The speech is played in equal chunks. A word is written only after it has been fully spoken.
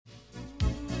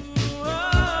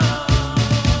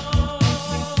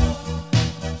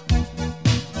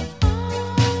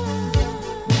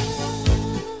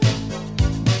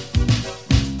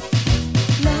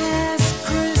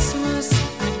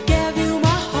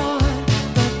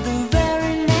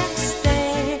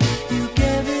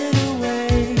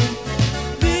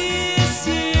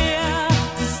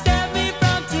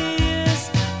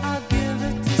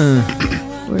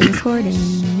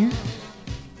recording.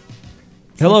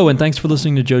 Hello, and thanks for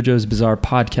listening to JoJo's Bizarre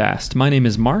Podcast. My name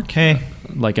is Mark. Hey.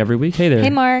 Like every week. Hey there. Hey,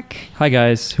 Mark. Hi,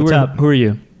 guys. Who What's are up? Who are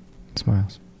you? It's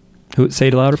Miles. Say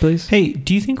it louder, please. Hey,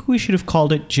 do you think we should have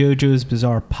called it JoJo's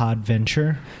Bizarre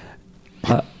Podventure?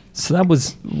 So that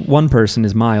was one person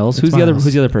is Miles. It's Who's the other? Miles.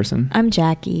 Who's the other person? I'm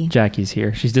Jackie. Jackie's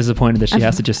here. She's disappointed that she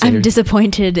has to just say. I'm her.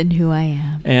 disappointed in who I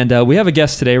am. And we have a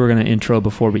guest today. We're going to intro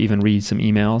before we even read some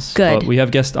emails. Good. But we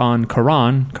have guest on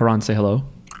Karan. Karan, say hello.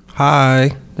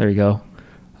 Hi. There you go.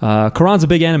 Karan's a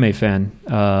big anime fan.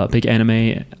 Big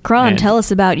anime. Kron, and tell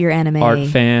us about your anime art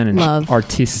fan and love.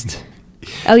 artist.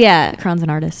 Oh yeah, Kron's an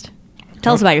artist.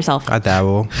 Tell us about yourself. I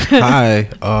dabble. Hi.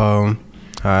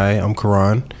 Hi, I'm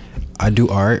Karan. I do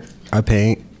art. I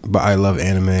paint, but I love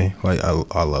anime. Like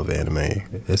I love anime.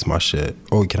 It's my shit.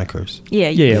 Oh, can I curse? Yeah.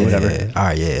 Yeah, whatever. All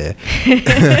right, yeah.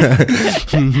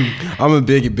 I'm a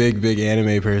big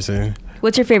anime person.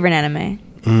 What's your favorite anime?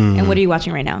 And what are you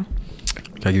watching right now?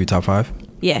 Can I give you top 5?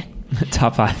 Yeah.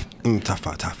 Top 5. Top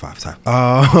five.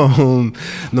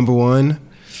 Number 1.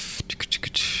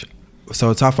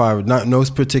 So top 5, not no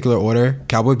particular order.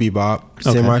 Cowboy Bebop,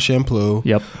 Okay. Samurai Champloo.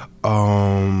 Yep.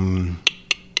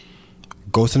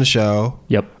 Ghost in the Shell.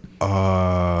 Yep.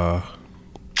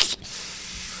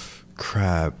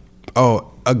 Crap.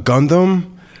 Oh, a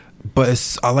Gundam,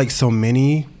 but I like so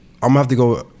many. I'm gonna have to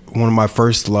go. One of my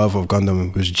first love of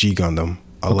Gundam was G Gundam.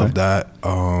 I love that.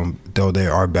 Though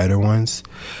there are better ones,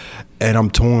 and I'm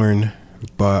torn.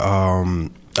 But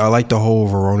I like the whole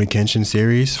Rurouni Kenshin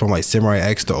series, from like Samurai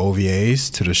X to OVAs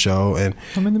to the show, and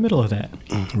I'm in the middle of that.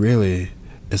 really,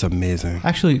 it's amazing.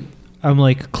 Actually, I'm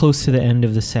like close to the end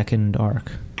of the second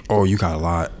arc. Oh, you got a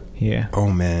lot. Yeah. Oh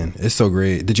man, it's so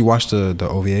great. Did you watch the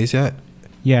OVAs yet?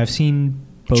 Yeah, I've seen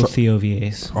both the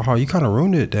OVAs. Oh, you kind of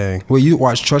ruined it, dang. Well, you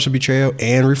watched Trust and Betrayal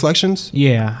and Reflections?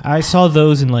 Yeah, I saw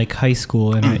those in like high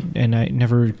school, and I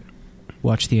never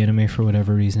watched the anime for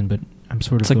whatever reason, but I'm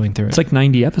sort of going through it. It's like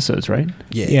 90 episodes, right?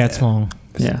 Yeah, it's long.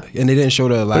 Yeah. And they didn't show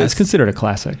the last. But it's considered a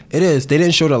classic. It is. They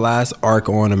didn't show the last arc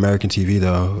on American TV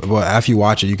though. Well, after you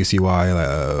watch it, you can see why.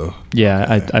 Like, Yeah,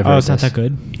 I've heard Oh, it's not this. that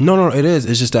good? no, it is.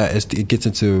 It's just that it gets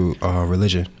into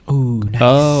religion. Ooh, nice.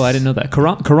 Oh, I didn't know that.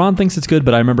 Karan thinks it's good,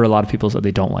 but I remember a lot of people said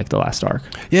they don't like the last arc.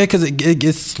 Yeah, because it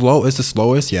gets slow. It's the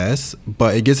slowest, yes,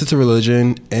 but it gets into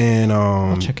religion and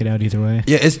I'll check it out either way.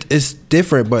 yeah, it's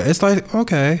different, but it's like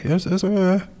okay, it's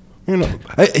you know,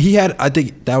 he had. I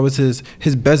think that was his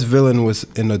best villain was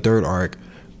in the third arc,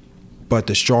 but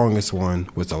the strongest one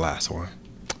was the last one.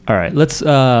 All right, let's.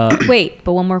 Wait,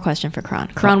 but one more question for Kron.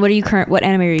 Kron, what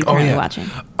anime are you currently watching?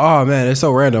 Oh man, it's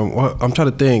so random. I'm trying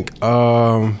to think,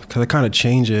 cause I kind of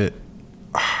change it.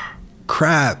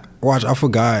 Crap, watch, I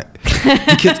forgot.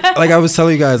 Because, like I was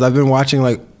telling you guys, I've been watching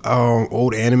like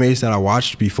old animes that I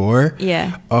watched before.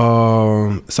 Yeah.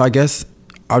 So I guess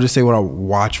I'll just say what I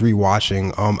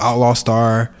rewatching. Outlaw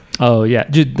Star. Oh yeah,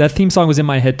 dude, that theme song was in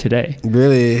my head today.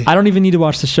 Really? I don't even need to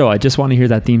watch the show. I just want to hear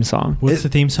that theme song. What's the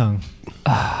theme song?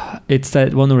 It's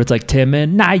that one where it's like I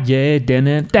don't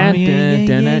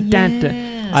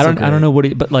know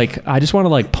what but like I just want to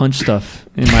like punch stuff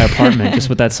in my apartment just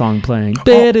with that song playing.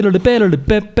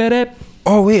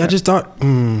 Oh wait, I just thought.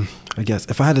 I guess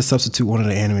if I had to substitute one of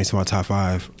the animes for my top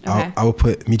 5, Okay. I would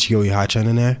put Michigo Ihachan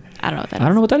in there. I don't know what that is. I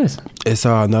don't know what that is. It's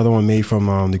another one made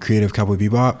from the creative Cowboy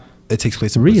Bebop. It takes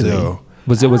place in Really? Brazil.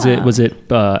 Was it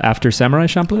after Samurai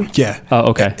Champloo? Yeah.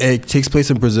 Oh, okay. It takes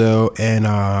place in Brazil, and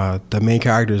the main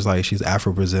character is like she's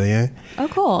Afro-Brazilian, Oh,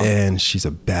 cool. and she's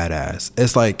a badass.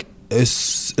 It's like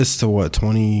it's to what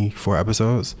 24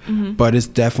 episodes, but it's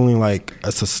definitely like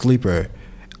it's a sleeper,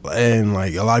 and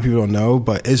like a lot of people don't know,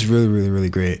 but it's really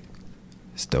great.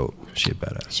 It's dope. She a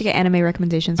badass. Should get anime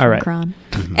recommendations All from right. Kron.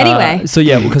 Anyway. So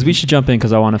yeah, because we should jump in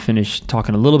because I want to finish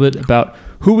talking a little bit about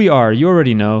who we are. You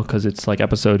already know because it's like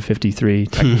episode 53,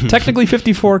 technically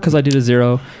 54 because I did a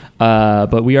 0.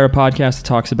 But we are a podcast that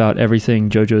talks about everything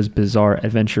JoJo's Bizarre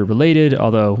Adventure related,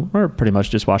 although we're pretty much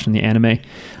just watching the anime.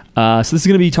 So this is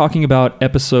going to be talking about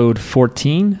episode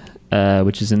 14,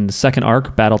 which is in the second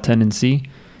arc, Battle Tendency.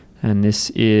 And this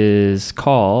is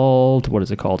called, what is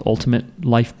it called? Ultimate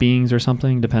Life Beings or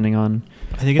something, depending on...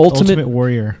 I think it's Ultimate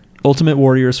Warrior. Ultimate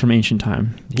Warriors from Ancient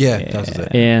Time. Yeah, that's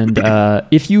it. And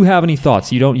if you have any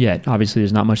thoughts, you don't yet. Obviously,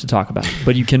 there's not much to talk about.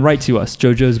 But you can write to us,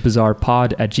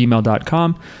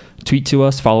 jojosbizarrepod@gmail.com. Tweet to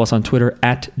us. Follow us on Twitter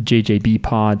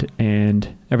 @JJBpod. And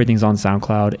everything's on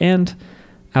SoundCloud and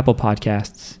Apple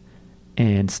Podcasts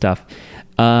and stuff.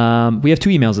 We have 2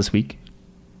 emails this week.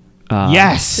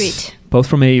 Yes! Sweet. Both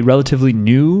from a relatively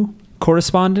new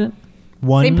correspondent.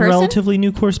 One Same person? relatively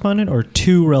new correspondent or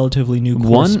 2 relatively new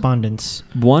correspondents?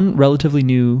 One relatively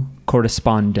new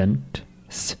correspondent.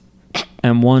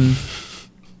 and one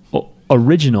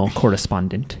original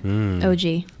correspondent.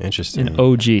 OG. Interesting. An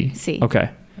OG. See. Okay.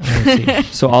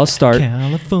 So I'll start.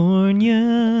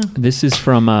 California. This is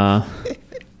from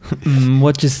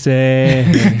what you say?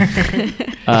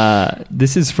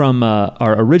 This is from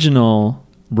our original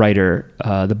writer,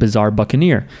 the Bizarre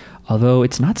Buccaneer. Although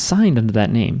it's not signed under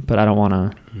that name, but I don't want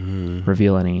to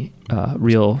reveal any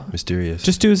real mysterious.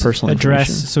 Just do his personal address,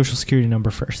 information. social security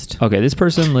number first. Okay, this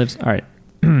person lives. All right.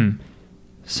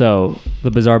 So,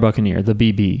 the Bizarre Buccaneer, the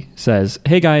BB, says,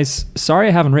 "Hey guys, sorry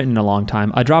I haven't written in a long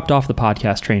time. I dropped off the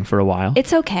podcast train for a while.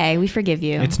 It's okay. We forgive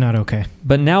you. It's not okay.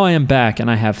 But now I am back and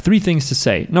I have 3 things to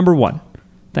say. Number 1,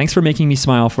 thanks for making me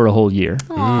smile for a whole year.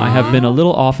 I have been a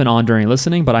little off and on during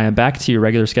listening, but I am back to your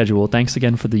regular schedule. Thanks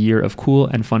again for the year of cool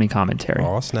and funny commentary."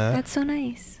 Oh, snap. That's so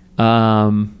nice.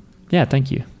 Yeah,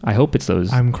 thank you. I hope it's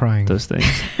those. I'm crying. Those things.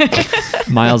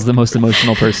 Miles, the most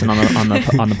emotional person on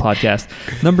the podcast.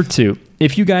 Number 2,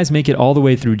 if you guys make it all the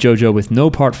way through JoJo with no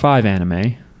Part 5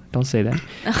 anime, don't say that.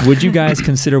 Would you guys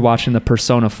consider watching the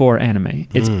Persona 4 anime?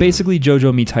 It's basically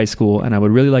JoJo meets high school, and I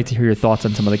would really like to hear your thoughts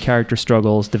on some of the character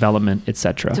struggles, development,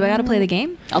 etc. Do I got to play the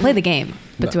game? I'll play the game,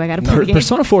 but do I got to play the game?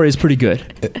 Persona 4 is pretty good.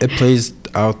 It plays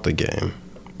out the game.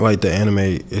 Like the anime,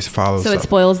 it follows. So it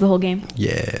spoils the whole game.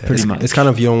 Yeah, Pretty much. It's kind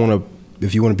of, you don't want to,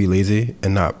 if you want to be lazy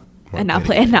and not play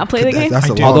the game. That's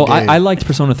a long Although game. I liked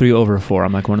Persona 3 over 4.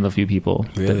 I'm like one of the few people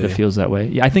Really? that feels that way.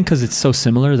 Yeah, I think because it's so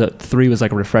similar that 3 was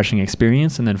like a refreshing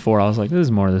experience, and then 4 I was like, this is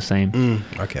more of the same.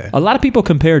 Okay. A lot of people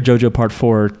compare JoJo Part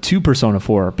 4 to Persona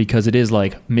 4 because it is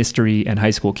like mystery and high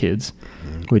school kids,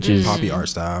 which is Poppy art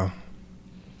style.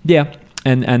 yeah,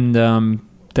 and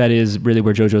that is really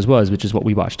where JoJo's was, which is what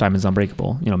we watched. Diamonds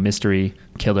Unbreakable, mystery,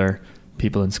 killer,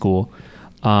 people in school.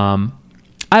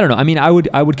 I don't know. I mean, I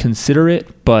would consider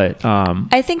it, but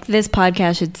I think this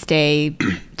podcast should stay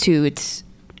to its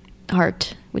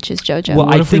heart, which is JoJo. Well,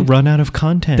 What I if we think run out of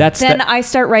content? then I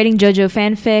start writing JoJo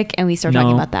fanfic, and we start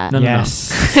talking about that. No.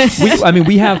 yes. We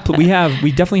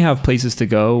definitely have places to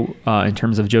go in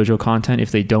terms of JoJo content.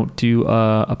 If they don't do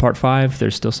a Part 5,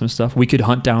 there's still some stuff. We could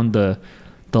hunt down the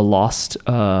lost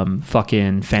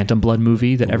fucking Phantom Blood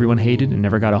movie that everyone hated and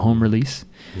never got a home release.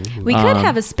 We could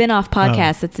have a spin-off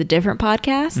podcast that's a different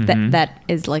podcast that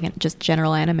is like just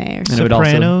general anime or And something. it would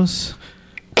also- Sopranos.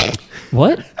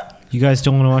 What? You guys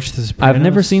don't want to watch The Sopranos? I've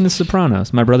never seen The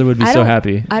Sopranos. My brother would be so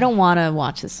happy. I don't want to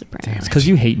watch The Sopranos. It's because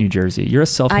you hate New Jersey. You're a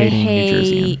self-hating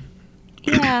New Jerseyan.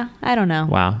 Yeah, I don't know.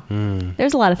 Wow.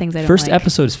 There's a lot of things I don't First like.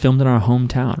 episode is filmed in our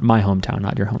hometown. My hometown,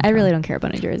 not your hometown. I really don't care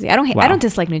about New Jersey. I don't. Wow. I don't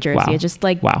dislike New Jersey. Wow. I just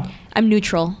like. Wow. I'm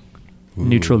neutral.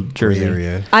 Neutral Gray Jersey.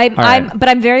 area. But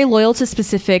I'm very loyal to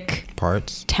specific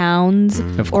Parts. towns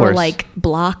Of or course. like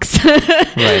blocks,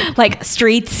 Right. like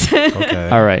streets. Okay.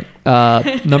 All right.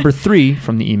 Number 3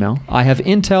 from the email. I have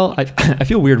intel. I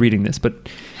feel weird reading this, but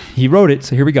he wrote it,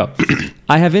 so here we go.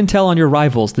 I have intel on your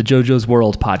rivals, the JoJo's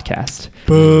World podcast.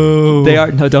 Boo. They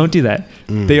are no, don't do that.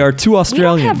 They are 2 We don't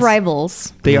Australians. have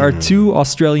rivals. They are 2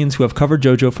 Australians who have covered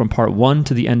JoJo from part 1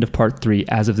 to the end of part 3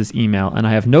 as of this email, and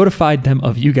I have notified them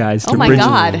of you guys Oh my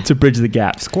God. to bridge the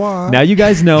gap. Squad. Now you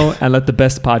guys know, and let the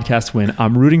best podcast win.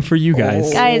 I'm rooting for you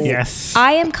guys. Guys, Yes.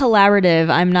 I am collaborative.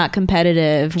 I'm not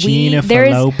competitive. Jennifer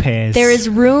Lopez. There is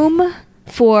room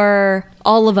for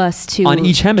all of us to On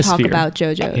each hemisphere. talk about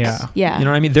JoJo's. Yeah. You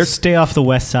know what I mean? Stay off the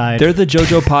west side. They're the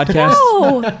JoJo podcast.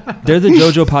 No. They're the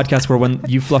JoJo podcast where when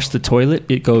you flush the toilet,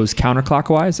 it goes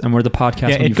counterclockwise, and we're the podcast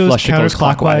yeah, when you it goes flush it goes counterclockwise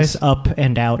clockwise. up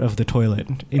and out of the toilet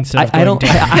instead of I going don't.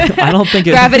 down. I don't think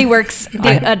it, Gravity works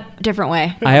a different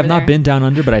way. I have over not there. been down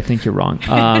under, but I think you're wrong.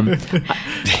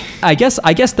 I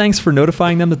guess thanks for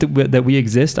notifying them that we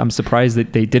exist. I'm surprised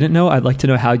that they didn't know. I'd like to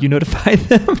know how you notified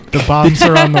them. The bombs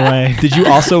are on the way. Did you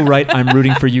also write "I'm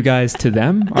rooting for you guys" to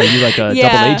them? Are you like a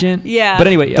Yeah, double agent? yeah. But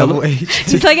anyway, Double H.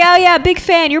 He's like, oh yeah, big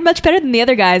fan. You're much better than the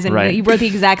other guys, and Right. you wrote the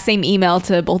exact same email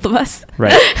to both of us.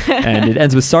 right. And it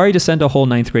ends with "Sorry to send a whole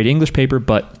 9th grade English paper,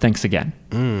 but thanks again."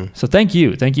 So thank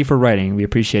you for writing. We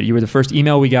appreciate it. You were the first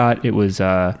email we got. It was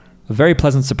a very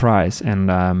pleasant surprise,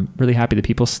 and I'm really happy that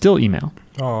people still email.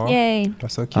 Aw, Yay.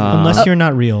 that's so cute. Unless you're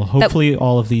not real. Hopefully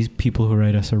all of these people who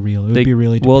write us are real. It would be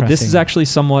really depressing. Well, this is actually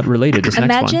somewhat related. This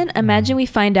next one. Imagine we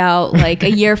find out like a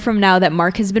year from now that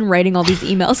Mark has been writing all these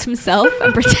emails himself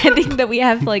and pretending that we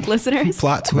have like listeners.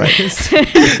 Plot twist.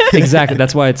 Exactly.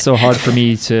 That's why it's so hard for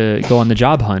me to go on the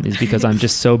job hunt, is because I'm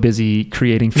just so busy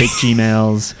creating fake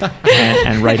Gmails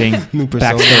and writing New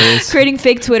personas. backstories. Creating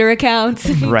fake Twitter accounts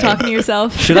and Right. talking to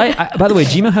yourself. Should I by the way,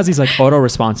 Gmail has these like auto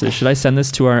responses. Should I send this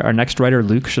to our next writer,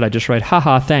 Luke? Should I just write,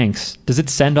 haha, thanks? Does it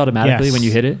send automatically Yes. when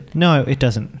you hit it? No, it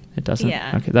doesn't. It doesn't?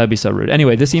 Yeah. Okay, that'd be so rude.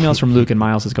 Anyway, this email's from Luke, and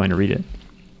Miles is going to read it.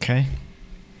 Okay.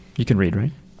 You can read,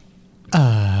 right? Okay.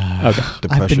 I've been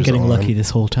pressure's getting on. lucky this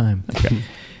whole time. Okay.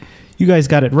 You guys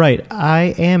got it right.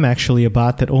 I am actually a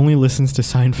bot that only listens to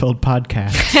Seinfeld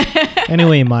podcasts.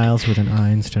 Anyway, Miles with an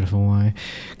I instead of a Y.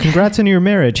 Congrats on your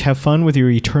marriage. Have fun with your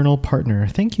eternal partner.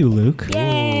 Thank you, Luke.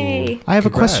 Yay. I have a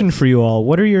Congrats. question for you all.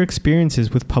 What are your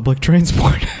experiences with public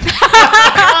transport?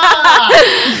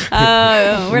 We're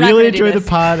not Really gonna do enjoy the this.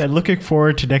 pod and looking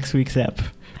forward to next week's ep.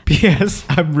 P.S.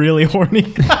 I'm really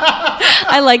horny.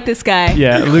 I like this guy.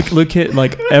 Yeah, Luke hit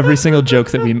like every single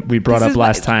joke that we brought This up is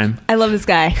last time. I love this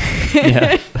guy.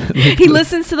 Yeah. He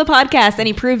listens to the podcast and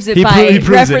he proves it He by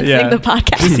proves it, referencing yeah. the This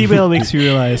podcast. email makes me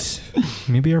realize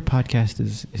maybe our podcast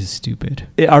is stupid.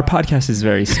 Our podcast is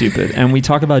very stupid, and we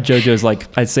talk about JoJo's like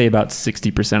I'd say about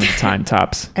 60% of the time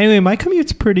tops. Anyway, my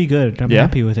commute's pretty good. I'm Yeah?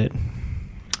 happy with it.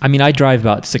 I mean, I drive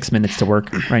about 6 minutes to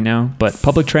work right now, but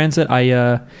public transit,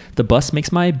 the bus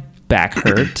makes my back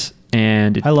hurt,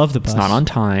 and I love the it's bus. not on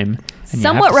time. And you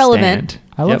Somewhat have to relevant. stand.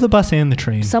 I love Yep. the bus and the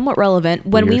train. Somewhat relevant.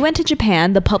 When we Weird. went to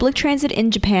Japan, the public transit in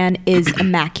Japan is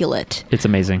immaculate. It's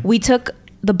amazing. We took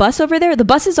the bus over there. The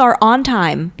buses are on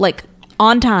time, like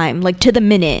to the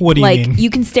minute. What do you like mean? you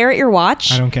can stare at your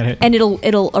watch. I don't get it. And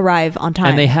it'll arrive on time.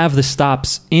 And they have the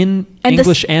stops in And the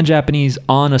English and Japanese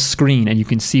on a screen, and you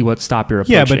can see what stop you're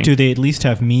approaching. Yeah, but do they at least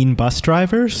have mean bus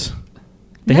drivers?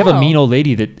 They have a No. mean old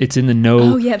lady that it's in the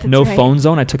Oh, yeah, that's no right. phone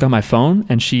zone. I took out my phone,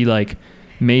 and she like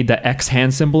made the X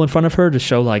hand symbol in front of her to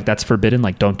show like that's forbidden.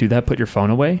 Like, don't do that. Put your phone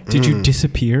away. Did you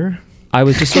disappear? I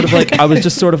was just sort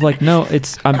of like, no,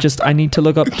 I need to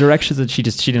look up directions, and she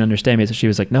didn't understand me, so she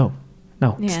was like, no.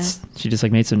 Yeah. She just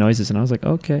like made some noises, and I was like,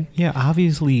 okay. Yeah,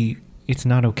 obviously it's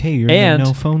not okay. You're And in a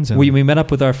no phone zone. we met up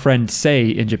with our friend Sei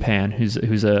in Japan, who's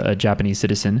a Japanese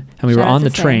citizen, and we Shout were out on to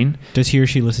the Sei. train. Does he or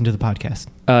she listen to the podcast?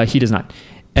 He does not.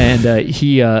 And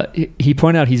he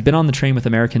pointed out he's been on the train with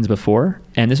Americans before,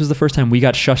 and this was the first time we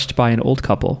got shushed by an old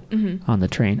couple on the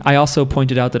train. I also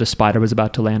pointed out that a spider was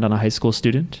about to land on a high school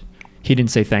student. He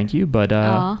didn't say thank you, but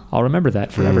Aw. I'll remember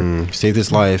that forever. Saved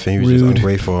his life, and he was just Rude.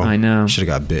 ungrateful. I know. Should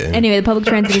have got bitten. Anyway, the public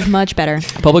transit is much better.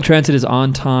 Public transit is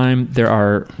on time. There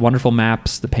are wonderful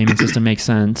maps. The payment system makes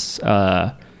sense.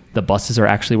 The buses are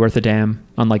actually worth a damn,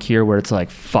 unlike here where it's like,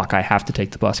 fuck, I have to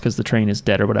take the bus because the train is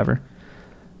dead or whatever.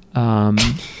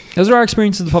 Those are our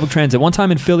experiences with public transit. One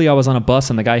time in Philly, I was on a bus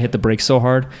and the guy hit the brakes so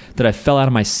hard that I fell out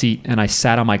of my seat and I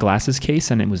sat on my glasses case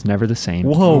and it was never the same.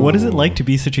 Whoa, what is it like to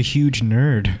be such a huge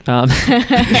nerd?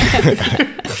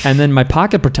 And then my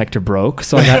pocket protector broke,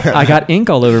 so I got ink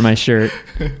all over my shirt.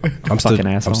 I'm still Fucking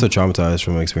asshole. traumatized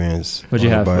from my experience. What'd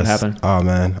you on the have? What bus. happened? Oh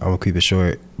man, I'm gonna keep it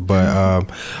short. But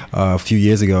a few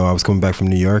years ago, I was coming back from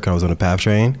New York. I was on a PATH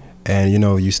train, and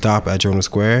you stop at Jonah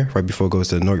Square right before it goes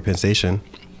to the Newark Penn Station.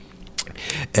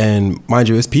 And mind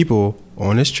you, it's people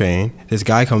on this train. This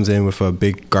guy comes in with a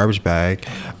big garbage bag,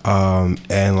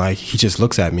 and like he just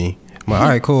looks at me. I'm like, all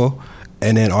right, cool.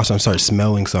 And then also I start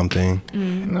smelling something,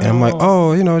 and I'm like,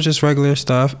 oh, just regular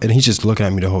stuff. And he's just looking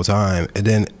at me the whole time. And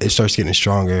then it starts getting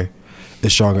stronger.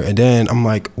 It's stronger. And then I'm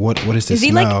like, what is this Is he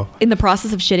smell? like in the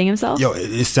process of shitting himself? Yo,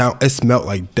 it smelled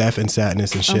like death and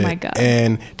sadness and Oh shit. my God.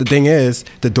 And the thing is,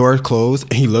 the door closed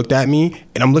and he looked at me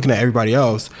and I'm looking at everybody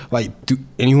else. Like, do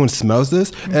anyone smells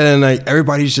this? And then like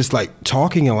everybody's just like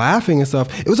talking and laughing and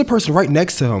stuff. It was a person right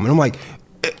next to him. And I'm like,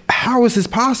 how is this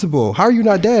possible? How are you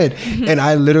not dead? And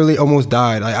I literally almost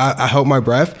died. Like I held my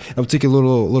breath. I'm taking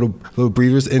little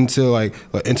breathers into like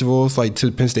intervals like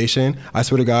to Penn Station. I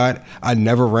swear to God, I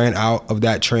never ran out of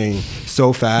that train so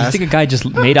You fast. think a guy just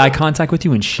made eye contact with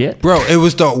you and shit? Bro, it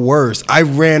was the worst. I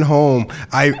ran home.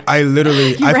 I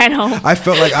literally You ran home. I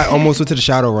felt like I almost went to the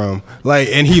shadow realm. Like,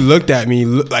 and he looked at me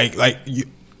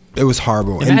it was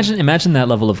horrible. And Imagine that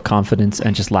level of confidence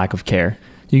and just lack of care.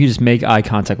 You can just make eye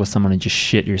contact with someone and just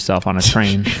shit yourself on a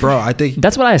train. bro, I think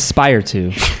That's what I aspire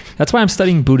to. That's why I'm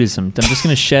studying Buddhism. I'm just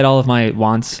going to shed all of my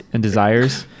wants and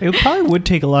desires. It probably would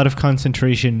take a lot of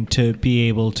concentration to be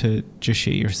able to just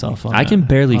shit yourself on I can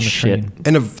barely on a shit. train.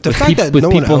 and the With, fact that with no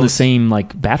one people in the else, same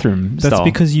like bathroom That's stall.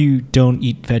 because you don't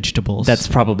eat vegetables. That's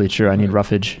probably true. I need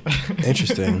roughage.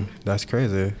 interesting. That's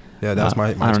crazy. Yeah, that was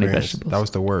my I don't eat experience. vegetables. That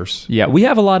was the worst. Yeah, we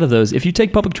have a lot of those. If you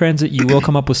take public transit, you will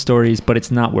come up with stories, but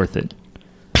it's not worth it.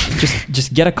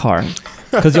 Just get a car,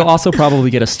 because you'll also probably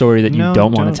get a story that you No,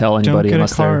 don't want to tell anybody don't get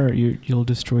unless a car. they're. You'll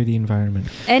destroy the environment.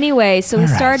 Anyway, so we All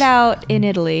right. start out in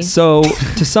Italy. So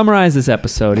to summarize this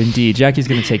episode, indeed, Jackie's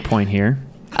going to take point here.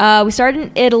 We start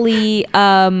in Italy.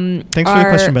 Thanks for the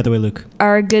question, by the way, Luke.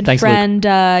 Our good Thanks, Luke. friend,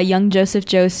 young Joseph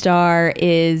Joestar,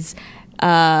 is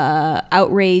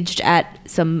outraged at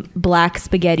some black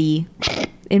spaghetti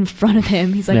in front of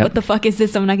him. He's like, Yep. what the fuck is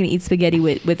this? I'm not going to eat spaghetti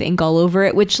with ink all over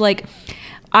it, which, like,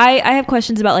 I have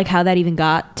questions about like how that even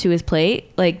got to his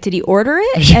plate. Like, did he order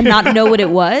it and not know what it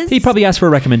was? He probably asked for a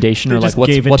recommendation They or like just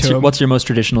gave it what's to your, him. what's your most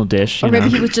traditional dish? or You maybe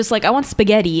know? he was just like, I want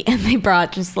spaghetti, and they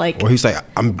brought just like Or he's like,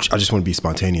 I just want to be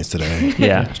spontaneous today.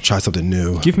 Yeah. Try something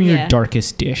new. Give me Yeah. your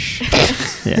darkest dish.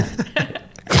 Yeah.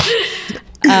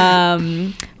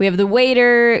 we have the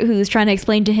waiter who's trying to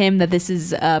explain to him that this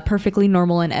is perfectly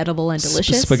normal and edible and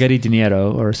delicious. Spaghetti di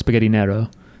nero or spaghetti nero,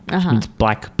 which Uh-huh. means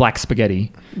black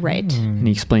spaghetti. Right. And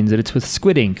he explains that it's with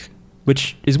squid ink,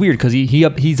 which is weird because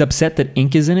he's upset that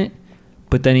ink is in it,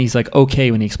 but then he's like okay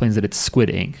when he explains that it's squid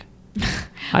ink.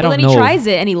 I don't then know. he tries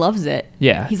it and he loves it.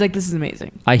 Yeah. He's like, this is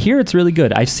amazing. I hear it's really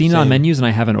good. I've seen it on Same. menus and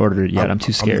I haven't ordered it yet. I'm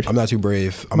too scared. I'm not too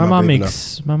brave. I'm My not mom brave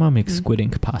makes squid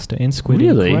ink pasta and squid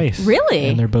Really? ink rice. Really?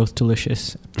 And they're both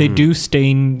delicious. They do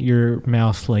stain your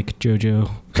mouth like JoJo.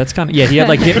 That's kind of yeah. He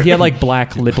had like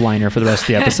black lip liner for the rest of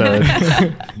the episode.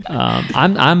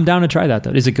 I'm down to try that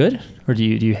though. Is it good or do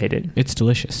you hate it? It's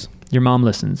delicious. Your mom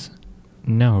listens.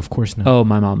 No, of course not. Oh,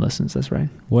 my mom listens. That's right.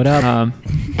 What up?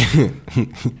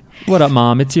 What up,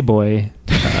 mom? It's your boy.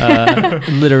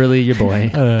 Literally your boy.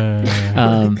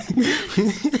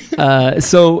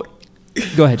 So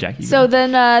go ahead, Jackie. So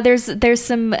then there's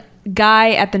some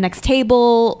guy at the next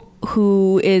table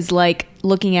who is like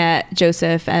looking at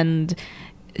Joseph and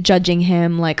judging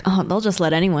him like, oh, they'll just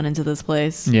let anyone into this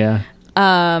place. Yeah.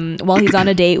 While he's on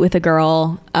a date with a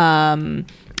girl, and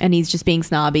he's just being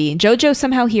snobby. Jojo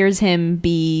somehow hears him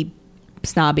be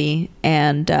snobby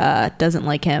and doesn't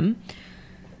like him.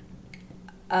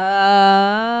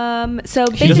 So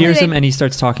He basically hears him and he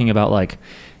starts talking about like,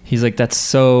 he's like, that's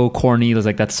so corny. He's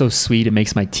like, that's so sweet. It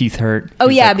makes my teeth hurt. Oh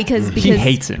He's yeah, like- because he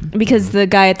hates him. because the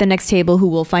guy at the next table, who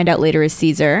we'll find out later is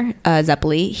Caesar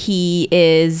Zeppeli. He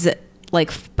is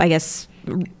like, I guess,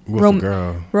 With a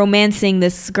girl. romancing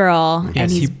this girl, Yes,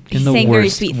 and he's in the saying very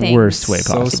worst, sweet things. worst way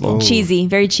So possible. smooth. Cheesy,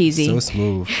 very cheesy. So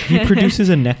smooth. He produces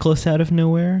a necklace out of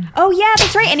nowhere. Oh yeah,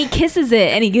 that's right. And he kisses it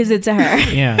and he gives it to her.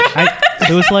 Yeah,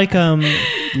 it was like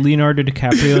Leonardo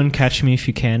DiCaprio in Catch Me If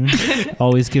You Can,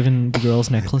 always giving the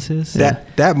girls necklaces.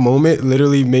 That moment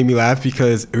literally made me laugh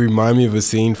because it reminded me of a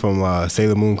scene from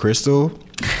Sailor Moon Crystal,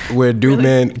 where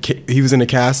he was in a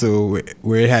castle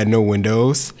where it had no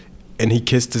windows, and he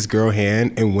kissed this girl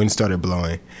hand, and wind started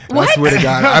blowing. And I What? swear to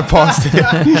God, I paused it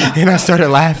and I started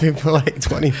laughing for like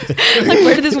 20 minutes. Like,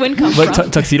 where did this wind come What,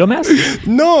 from? tuxedo mask?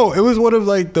 No, it was one of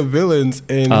like the villains,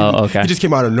 and Oh, okay. he just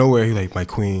came out of nowhere. He like, my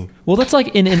queen, Well, that's like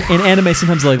in anime.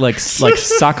 Sometimes like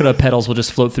sakura petals will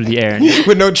just float through the air. And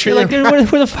with no tree. you're like, dude,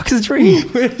 where the fuck is the tree?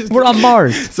 We're on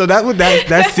Mars. So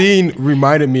that scene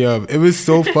reminded me of. It was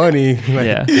so funny. Like,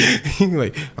 Yeah.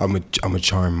 like I'm a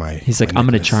charm my. He's like, my I'm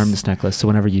gonna necklace." charm this necklace, so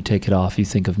whenever you take it off, you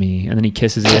think of me. And then he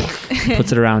kisses it,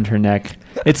 puts it around her neck.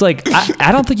 It's like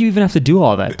I don't think you even have to do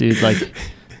all that, dude. Like,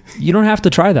 you don't have to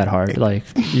try that hard. Like,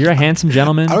 you're a handsome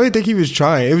gentleman. I don't even think he was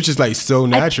trying. It was just like so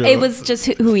natural. It was just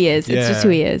who he is. It's just who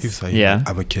he is. He was like, Yeah.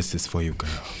 I'm gonna kiss this for you, girl.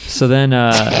 So then,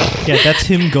 Yeah, that's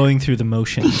him going through the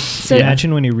motions. So-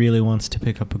 Imagine when he really wants to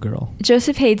pick up a girl.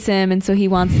 Joseph hates him, and so he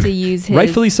wants to use his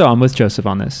rightfully so, I'm with Joseph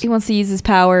on this. he wants to use his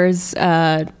powers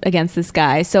against this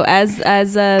guy. So as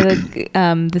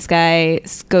this guy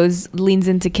leans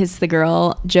in to kiss the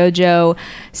girl, Jojo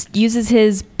uses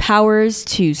his powers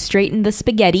to straighten the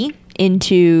spaghetti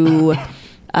into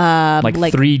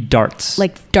Like 3 darts.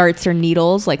 like darts or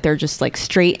needles, like they're just like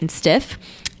straight and stiff.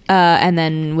 And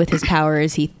then with his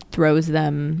powers, he throws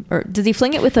them, or does he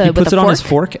fling it with a? he with puts a it fork? on his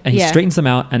fork and he Yeah. straightens them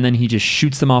out, and then he just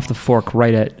shoots them off the fork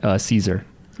right at Caesar,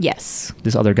 Yes,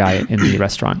 this other guy in the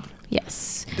restaurant.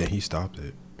 yes. Then he stopped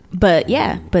it But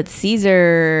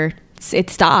Caesar, it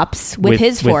stops with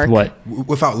his fork. With what?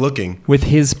 without looking. With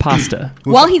his pasta.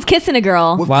 While he's kissing a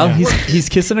girl. While he's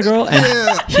kissing a girl, and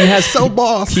he has so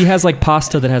boss. He has like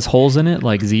pasta that has holes in it,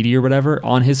 like ziti or whatever,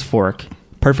 on his fork.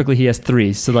 Perfectly, he has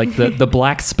 3. So like the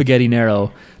black spaghetti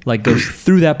nero like goes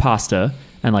through that pasta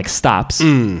and like stops,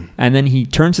 and then he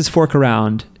turns his fork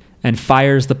around and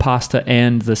fires the pasta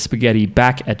and the spaghetti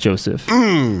back at Joseph.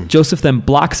 Joseph then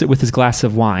blocks it with his glass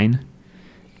of wine,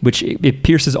 which it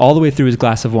pierces all the way through his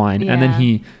glass of wine, and then Yeah.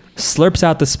 he slurps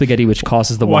out the spaghetti, which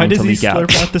causes the Why wine does to he leak out.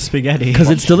 slurp out the spaghetti?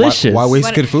 Because it's delicious. Why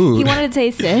waste good food? He wanted to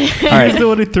taste it. All He's right. the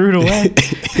one who threw it away.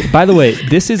 By the way,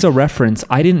 this is a reference.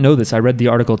 I didn't know this. I read the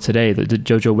article today. The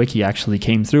JoJo Wiki actually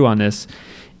came through on this.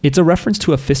 It's a reference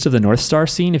to a Fist of the North Star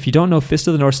scene. If you don't know, Fist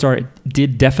of the North Star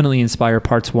did definitely inspire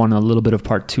parts 1 and a little bit of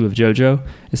part 2 of JoJo,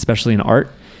 especially in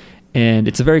art. And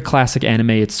it's a very classic anime.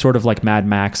 It's sort of like Mad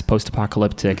Max,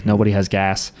 post-apocalyptic. Nobody has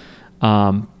gas.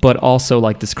 But also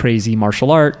like this crazy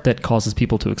martial art that causes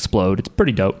people to explode. It's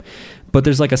pretty dope. But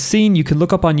there's like a scene you can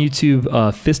look up on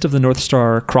YouTube, Fist of the North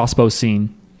Star crossbow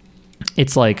scene.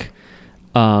 it's like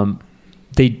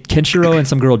Kenshiro and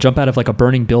some girl jump out of like a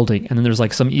burning building, and then there's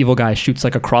like some evil guy shoots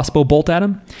like a crossbow bolt at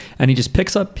him, and he just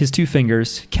picks up his 2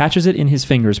 fingers, catches it in his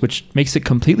fingers, which makes it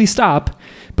completely stop,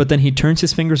 but then he turns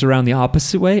his fingers around the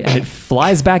opposite way and it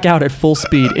flies back out at full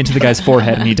speed into the guy's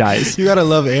forehead, and he dies. You gotta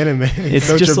love anime. It's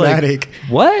so just dramatic. like,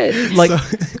 what? Like,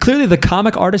 clearly the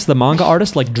comic artist, the manga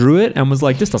artist, like drew it and was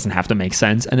like, this doesn't have to make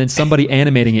sense. And then somebody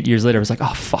animating it years later was like,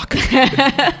 oh, fuck.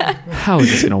 How is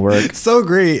this going to work? So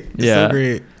great. It's Yeah. so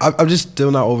great. I'm just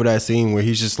still not over that scene where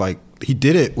he's just like, he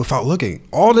did it without looking.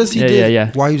 All this he Yeah, did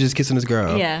yeah. while he was just kissing his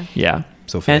girl. Yeah. Yeah.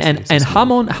 So fancy. And So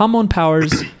smooth. Hamon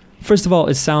powers, first of all,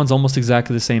 it sounds almost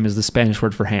exactly the same as the Spanish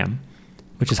word for ham,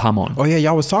 which is jamon. Oh yeah,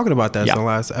 y'all was talking about that Yeah. in the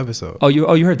last episode. Oh,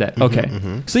 you heard that?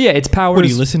 Okay. So yeah, it's powers. What, do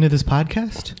you listen to this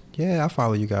podcast? Yeah, I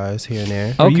follow you guys here and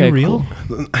there. Are Okay, you real?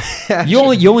 cool.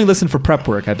 You only listen for prep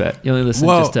work, I bet. You only listen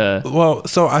just to. Well,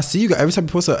 so I see you guys every time you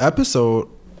post an episode.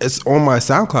 It's on my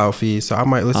SoundCloud feed, so I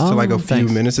might listen to like a few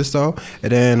thanks. minutes or so,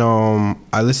 and then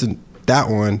I listened that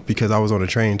one because I was on a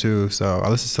train too, so I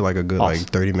listened to like a good Awesome. like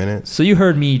 30 minutes. So you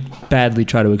heard me badly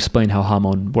try to explain how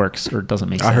hamon works or doesn't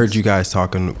make sense. I heard you guys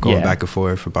talking, going Yeah. back and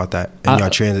forth about that and your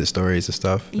transit stories and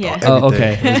stuff. Yeah. Oh, Everything.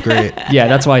 okay. It was great. Yeah,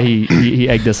 that's why he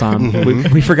egged us on.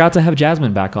 We forgot to have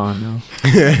Jasmine back on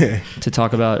though, to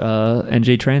talk about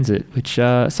NJ Transit, which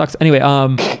sucks. Anyway,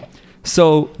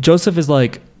 so Joseph is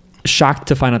like shocked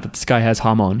to find out that this guy has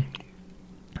hamon,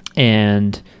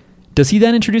 and does he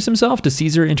then introduce himself? Does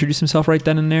Caesar introduce himself right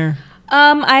then and there?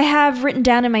 I have written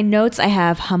down in my notes, I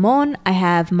have jamon, I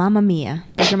have mamma mia.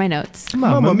 Those are my notes.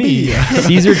 Mamma mia.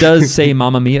 Caesar does say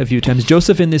 "Mamma Mia" a few times.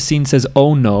 Joseph in this scene says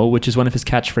 "Oh no," which is one of his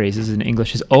catchphrases in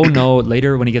English. Is "Oh no."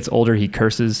 Later, when he gets older, he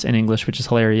curses in English, which is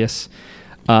hilarious.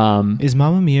 Is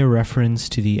Mamma Mia a reference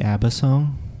to the ABBA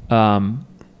song?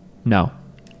 No,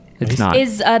 it's not.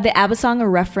 Is the ABBA song a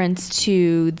reference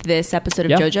to this episode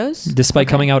of Yeah. JoJo's? Despite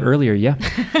coming out earlier, yeah,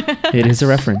 it is a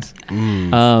reference.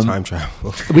 Time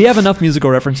travel. We have enough musical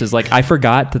references. Like I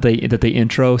forgot that they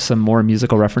intro some more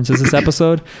musical references this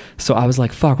episode, so I was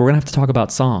like, "Fuck, we're gonna have to talk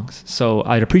about songs." So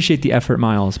I'd appreciate the effort,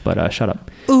 Miles, but shut up.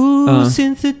 Ooh,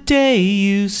 since the day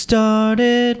you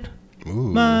started, Ooh.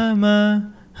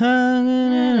 Mama, I'm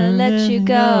gonna let you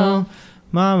go.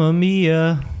 Mamma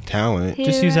Mia. Talent.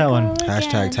 Just use that one.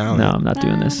 Hashtag talent. No, I'm not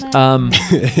doing this.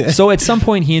 So at some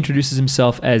point, he introduces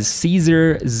himself as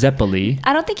Caesar Zeppeli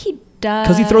I don't think he does.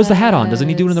 because he throws the hat on. Doesn't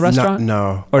he do it in the No, restaurant?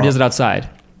 no. Or does it outside?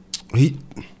 He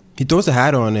throws the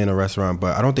hat on in a restaurant,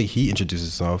 but I don't think he introduces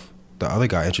himself. The other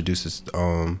guy introduces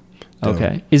them.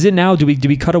 Okay. Is it now? Do we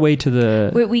cut away to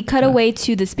the? We cut away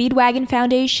to the Speedwagon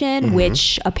Foundation,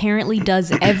 which apparently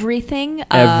does everything.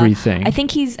 Everything. I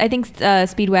think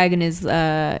Speedwagon is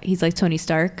he's like Tony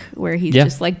Stark, where he's Yeah.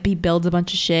 just like he builds a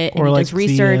bunch of shit and Or he like does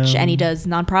research the, and he does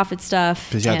nonprofit stuff.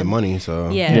 Because he had the and- money, so.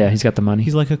 Yeah. Yeah, he's got the money.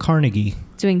 He's like a Carnegie.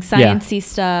 doing sciencey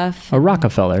stuff, a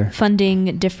Rockefeller.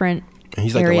 funding different And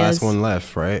he's like areas. the last one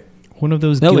left, right? One of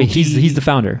those. No, wait, guilty- he's the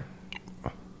founder.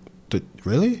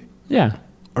 Really? Yeah.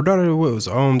 I thought it was.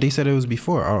 They said it was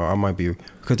before. I might be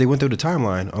because they went through the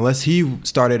timeline. Unless he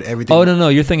started everything. Oh no,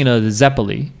 you're thinking of the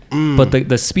Zeppeli. But the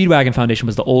Speedwagon Foundation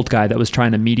was the old guy that was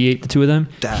trying to mediate the two of them.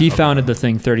 He founded the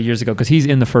thing 30 years ago because he's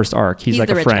in the first arc. He's like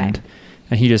the a rich friend, guy.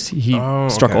 and he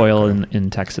struck okay, oil okay. in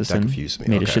Texas That and confused me.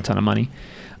 made a Okay. shit ton of money.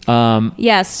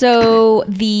 Yeah, so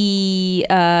the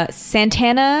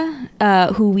Santana,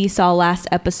 who we saw last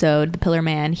episode, the Pillar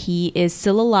Man, he is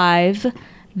still alive.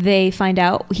 They find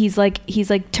out he's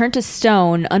like turned to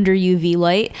stone under UV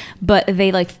light, but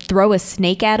they like throw a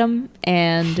snake at him,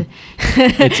 and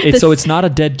So it's not a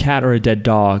dead cat or a dead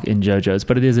dog in JoJo's,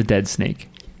 but it is a dead snake.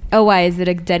 oh, why is it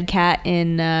a dead cat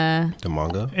in? The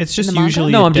manga. It's just the manga?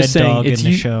 usually No, a I'm dead just saying dog it's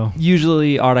in the show.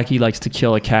 usually Araki likes to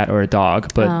kill a cat or a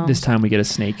dog, but Oh. this time we get a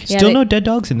snake. Yeah, Still they- no dead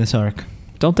dogs in this arc.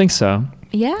 Don't think so.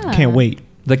 Yeah, Can't wait.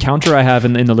 The counter I have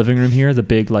in the living room here, the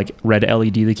big like red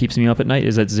LED that keeps me up at night,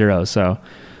 is at 0. So,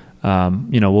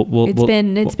 we'll It's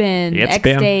been X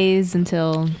been- days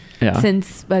until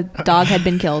since a dog had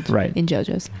been killed Right. in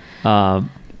JoJo's.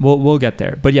 We'll get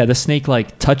there. But yeah, the snake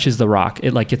like touches the rock.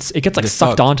 It gets like Gets sucked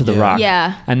sucked, onto the yeah. rock.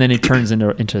 Yeah. And then it turns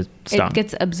into stone. It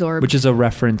gets absorbed. which is a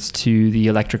reference to the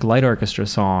Electric Light Orchestra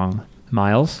song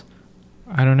Miles.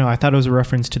 I don't know. I thought it was a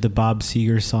reference to the Bob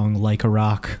Seger song "Like a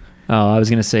Rock." Oh, I was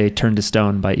gonna say "Turn to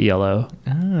Stone" by ELO. I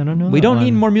don't know. We that don't one.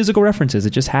 need more musical references. It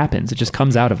just happens. It just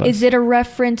comes out of us. Is it a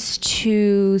reference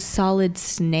to Solid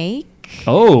Snake?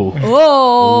 Oh,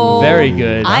 Oh, very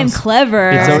good. I'm clever.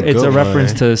 It's That's a, a it's a good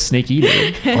reference one. to Snake Eater.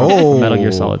 Oh. Metal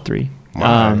Gear Solid 3.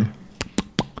 My.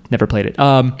 Never played it.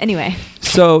 Anyway,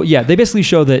 So yeah, they basically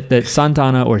show that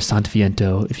Santana or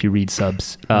Santviento, if you read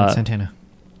subs, Santana.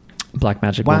 black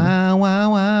magic woman,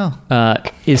 Wow.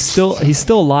 he's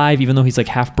still alive, even though he's like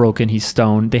half broken. He's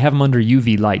stoned. They have him under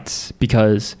UV lights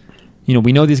because, you know,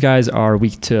 we know these guys are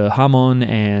weak to Hamon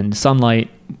and sunlight,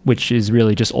 which is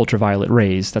really just ultraviolet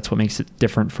rays. That's what makes it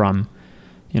different from,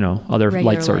 you know, other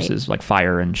Regular light sources like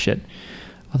fire and shit.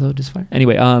 Although just fire.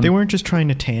 Anyway, They weren't just trying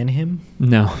to tan him?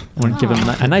 no, want to give him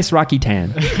a nice rocky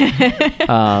tan.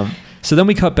 So then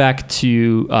we cut back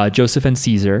to Joseph and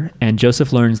Caesar, and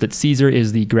Joseph learns that Caesar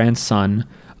is the grandson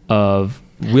of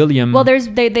William. Well,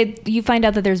 you find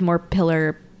out that there's more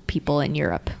pillar people in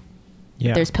Europe.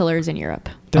 Yeah. There's pillars in Europe.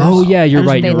 Oh yeah, you're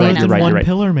right. They You're more right. than You're right. one You're right.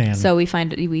 pillar man. So we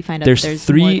find out There's there's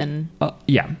three. more than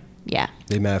Yeah, yeah.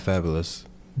 They mad fabulous.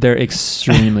 they're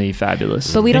extremely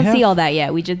fabulous. But we They don't see have- all that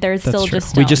yet. They're That's still true.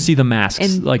 just We just stone. see the masks.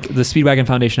 And- Like the Speedwagon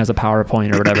Foundation has a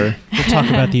PowerPoint or whatever. We'll talk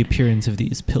about the appearance of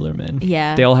these pillar men.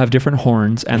 Yeah. They all have different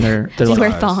horns, and they're They like,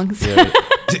 wear thongs. Yeah.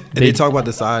 They- they talk about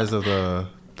the size of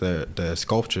the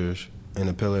sculptures and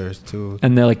the pillars too.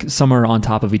 and they're like some are on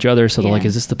top of each other. So they're like, Yeah.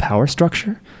 is this the power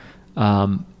structure?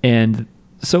 And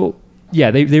so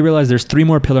yeah, they realize there's 3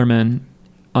 more pillar men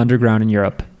underground in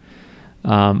Europe.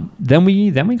 Then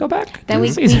we go back. Then to we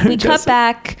Caesar and cut Joseph.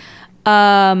 back.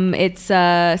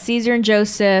 It's Caesar and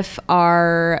Joseph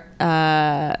are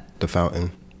The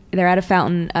fountain. they're at a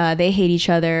fountain. They hate each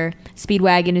other.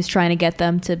 Speedwagon is trying to get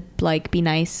them to like be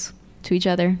nice to each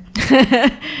other.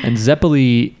 And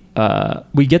Zeppeli,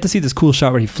 we get to see this cool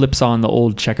shot where he flips on the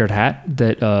old checkered hat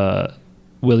that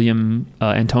William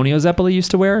Antonio Zeppeli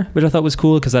used to wear, which I thought was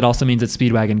cool because that also means that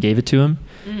Speedwagon gave it to him.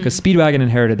 Because Speedwagon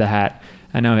inherited the hat,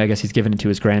 and now I guess he's given it to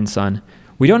his grandson.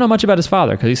 We don't know much about his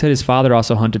father because he said his father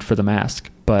also hunted for the mask,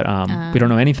 but we don't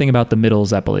know anything about the middle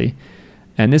Zeppeli.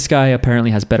 And this guy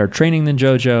apparently has better training than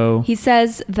Jojo. He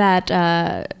says that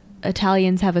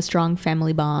Italians have a strong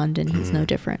family bond, and he's no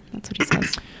different. That's what he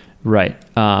says. Right.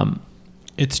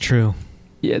 It's true.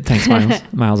 Yeah, thanks, Miles.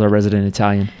 Miles, our resident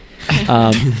Italian.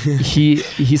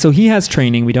 So he has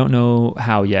training. We don't know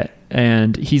how yet,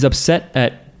 and he's upset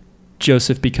at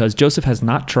Joseph because Joseph has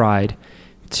not tried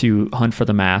to hunt for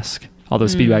the mask. Although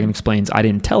Speedwagon explains, I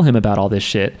didn't tell him about all this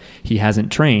shit. He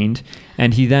hasn't trained,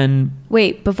 and he then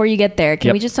Wait, before you get there, can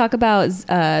Yep. we just talk about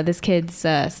this kid's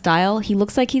style? He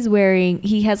looks like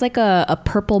he has like a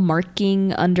purple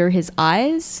marking under his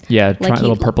eyes.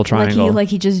 little purple triangle. Like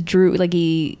he just drew, like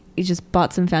he just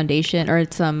bought some foundation or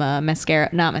some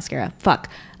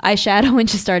eyeshadow and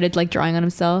just started like drawing on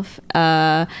himself.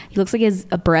 He looks like he has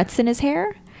barrettes in his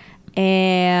hair.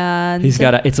 And He's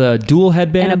got it's a dual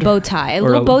headband and a bow tie, a or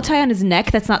little bow tie on his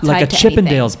neck that's not tied like a to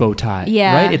Chippendales bow tie.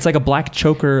 Yeah. right. It's like a black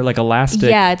choker, like elastic. anything.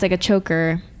 Yeah, it's like a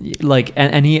choker. like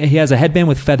and he has a headband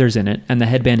with feathers in it, and the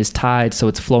headband is tied so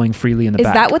it's flowing freely in the Is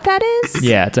back. that what that is?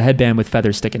 Yeah, it's a headband with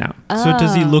feathers sticking out. So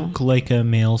does he Oh. look like a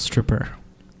male stripper?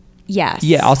 Yes.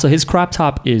 Yeah. Also, his crop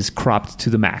top is cropped to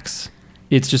the max.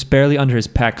 It's just barely under his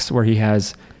pecs, where he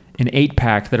has an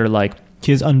 8-pack that are like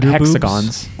He has under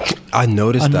hexagons. I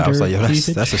noticed that. I was like, yo, Under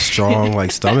that's a strong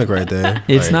like stomach right there.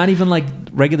 It's Like, not even like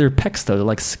regular pecs though; they're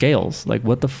like scales. Like,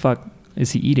 what the fuck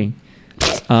is he eating?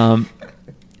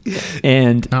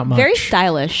 And Not much. Very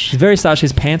stylish. he's very stylish.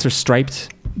 His pants are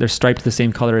striped. They're striped the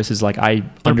same color as his like They're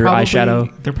under probably-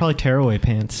 eyeshadow. They're probably tearaway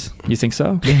pants. You think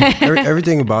so?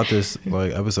 everything about this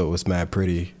like episode was mad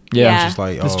pretty. Yeah. It's just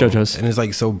like It's oh, JoJo's. and it's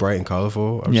like so bright and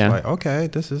colorful. I'm Yeah. just like, okay,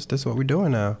 this is what we're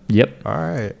doing now. Yep. All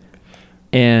right.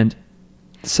 And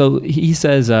so he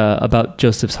says about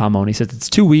Joseph's Hamon, he says, it's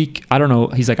too weak. I don't know.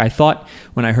 He's like, I thought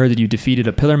when I heard that you defeated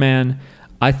a pillar man,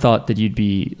 I thought that you'd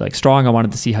be like strong. I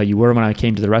wanted to see how you were when I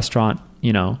came to the restaurant,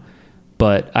 you know,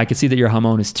 but I could see that your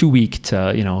Hamon is too weak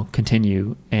to, you know,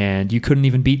 continue. And you couldn't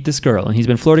even beat this girl. And he's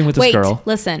been flirting with this Wait, girl.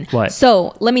 listen. What?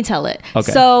 So let me tell it.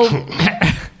 Okay.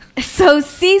 So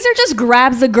Caesar just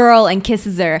grabs a girl and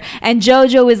kisses her, and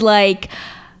Jojo is like,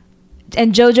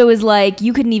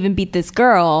 you couldn't even beat this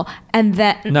girl. And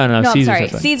then No, Caesar sorry.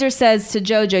 says that. Caesar says to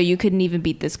Jojo, you couldn't even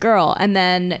beat this girl. And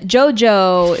then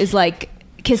Jojo is like,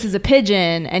 kisses a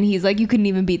pigeon, and he's like, you couldn't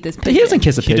even beat this pigeon. He doesn't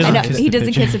kiss a He pigeon. I know, kiss he the doesn't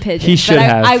pigeon. kiss a pigeon. He should but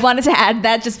have. I wanted to add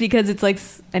that just because it's like,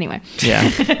 anyway. Yeah.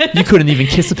 You couldn't even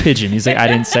kiss a pigeon. He's like, I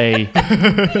didn't say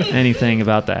anything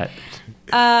about that.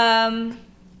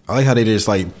 I like how they just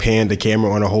like panned the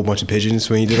camera on a whole bunch of pigeons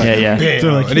when you did like, Yeah, yeah. bam,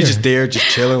 They're like, and they here. just there, just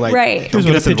chilling, like, Right. don't Here's get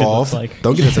what a us pigeon involved. looks like.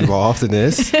 Don't get us involved in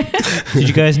this. Did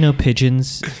you guys know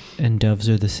pigeons and doves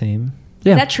are the same?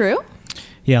 Yeah. Is that true?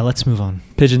 Yeah, let's move on.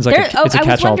 Pigeon's like They're- it's a I was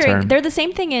catch-all wondering. term. They're the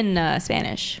same thing in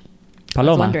Spanish. I was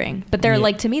Paloma. wondering. But they're Yeah.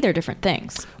 like, to me, they're different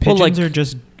things. Pigeons Well, like- are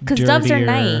just Because doves are dirtier,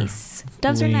 nice.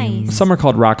 Doves are lame. nice. Some are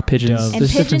called rock pigeons. Doves. And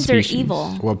There's different pigeons are species.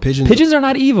 evil. Well, pigeons. Pigeons are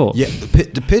not evil. Yeah,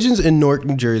 the pigeons in Newark,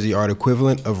 New Jersey, are the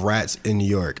equivalent of rats in New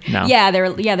York. No. Yeah, they're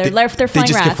flying they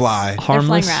rats. just can fly. They're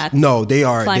Harmless? flying rats. No, they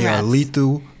are Flying they are rats.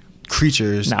 lethal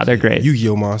creatures. No, they're great.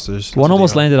 Yu-Gi-Oh monsters. One That's what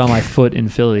almost they are. landed on my foot in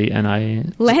Philly, and I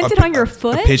Landed on your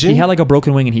foot? A pigeon. he had like a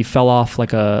broken wing, and he fell off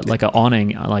like a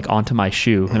awning like onto my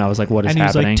shoe, and I was like, "What is And he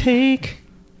was happening?" like, take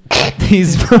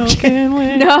He's broken. broken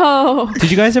wing. No. Did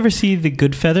you guys ever see the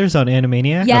Good Feathers on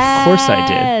Animaniacs? Yes. course I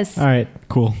did. All right,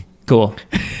 cool. Cool.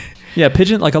 Yeah,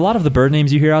 pigeon. Like a lot of the bird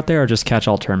names you hear out there are just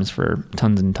catch-all terms for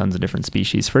tons and tons of different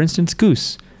species. For instance,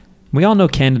 goose. We all know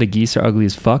Canada geese are ugly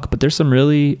as fuck, but there's some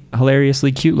really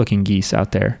hilariously cute-looking geese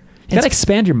out there. You gotta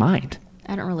expand your mind.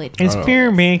 I don't relate to As that.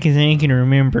 far back as I can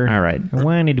remember, All right. I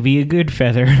wanted to be a good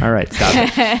feather. All right, stop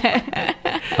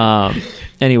it.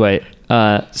 Anyway,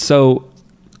 so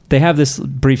they have this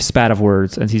brief spat of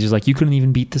words, and he's just like, "You couldn't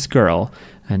even beat this girl,"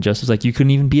 and Joseph's like, "You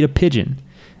couldn't even beat a pigeon,"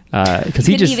 because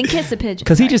he Couldn't just even kiss a pigeon.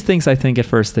 because he Sorry. just thinks, I think at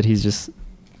first, that he's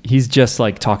just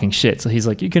like talking shit. So he's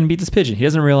like, "You couldn't beat this pigeon." He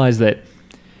doesn't realize that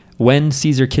when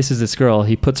Caesar kisses this girl,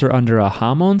 he puts her under a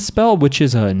hamon spell, which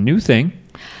is a new thing.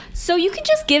 So you can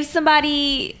just give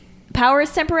somebody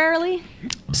powers temporarily?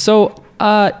 So,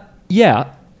 yeah.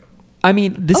 I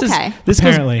mean, this Okay. goes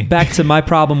Apparently. back to my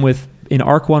problem with in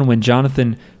Arc 1 when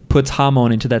Jonathan puts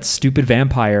Hamon into that stupid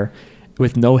vampire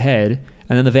with no head,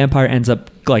 and then the vampire ends up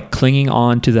like clinging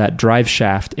on to that drive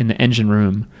shaft in the engine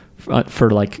room for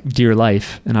like dear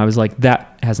life, and I was like,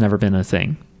 that has never been a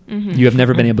thing. Mm-hmm. You have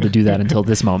never been able to do that until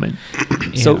this moment.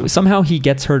 So Yeah. somehow he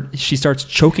gets her. She starts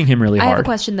choking him really I hard. have a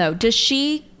question though. Does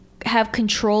she have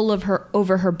control of her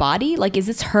over her body? Like, is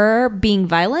this her being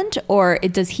violent, or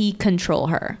does he control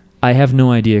her? I have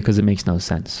no idea because it makes no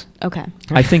sense. Okay.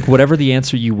 I think whatever the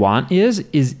answer you want is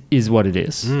what it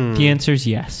is. The answer's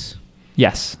yes.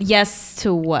 Yes. Yes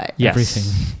to what? Yes.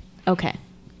 Everything. Okay.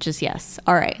 Just yes.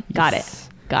 All right. Got it.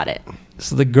 Got it.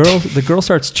 So the girl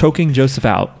starts choking Joseph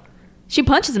out. She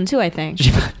punches him too, I think.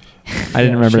 I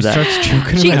didn't remember she that. Starts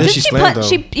choking She, him then out. she slammed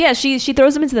him. she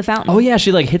throws him into the fountain. Oh yeah,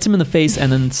 she like hits him in the face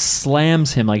and then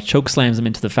slams him, like choke slams him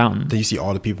into the fountain. Then you see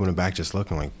all the people in the back just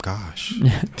looking like, gosh.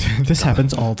 This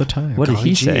happens all the time. What did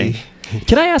he Golly say? gee.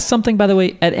 Can I ask something, by the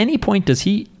way? At any point, does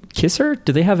he kiss her?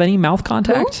 Do they have any mouth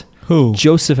contact? Who?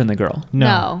 Joseph and the girl.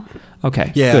 No.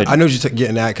 Okay. Yeah, good. I know you're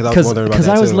getting at because I was wondering about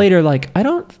that I was too. later like, I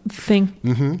don't think.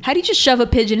 How do you just shove a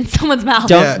pigeon in someone's mouth?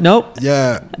 Don't. Yeah. Nope.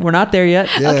 Yeah. We're not there yet.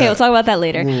 Yeah. Okay, we'll talk about that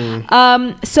later.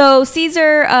 So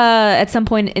Caesar at some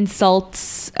point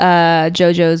insults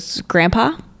Jojo's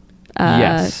grandpa.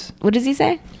 Yes. What does he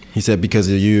say? He said because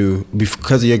of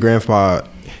your grandpa,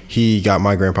 he got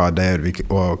my grandpa dead,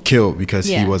 killed because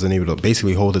Yeah. he wasn't able to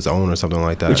basically hold his own or something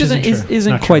like that. Which isn't Isn't true.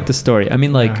 isn't Not quite true. the story. I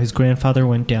mean, like, His grandfather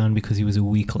went down because he was a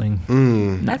weakling.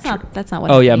 That's not what.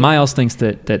 oh he yeah, means. Miles thinks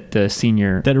that the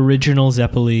senior. That original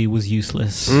Zeppeli was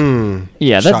useless.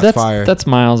 Yeah, Shots fired. that's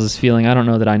Miles's feeling. I don't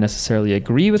know that I necessarily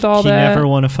agree with all He that. never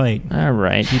won a fight. All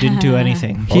right. He didn't do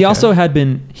anything. He also had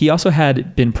been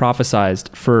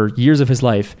prophesized for years of his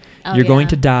life. Oh, You're going yeah.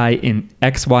 to die in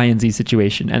X, Y, and Z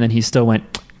situation, and then he still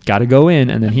went, gotta go in,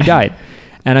 and then he died.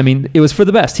 And I mean, it was for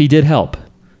the best. He did help,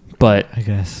 but I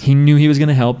guess. he knew he was going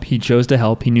to help. He chose to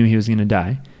help. He knew he was going to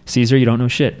die. Caesar, you don't know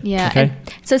shit. Yeah. Okay. and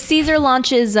so Caesar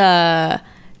launches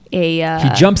He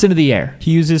jumps into the air.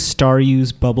 He uses Star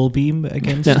Use bubble beam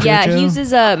against Yeah. Yeah, Jojo. he uses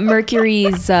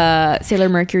Sailor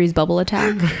Mercury's bubble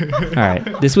attack. All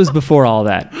right. This was before all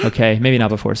that. Okay. Maybe not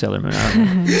before Sailor Moon. I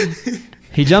don't know.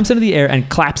 He jumps into the air and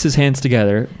claps his hands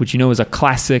together, which you know is a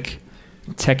classic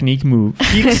technique move,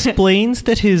 He explains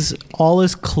that all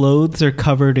his clothes are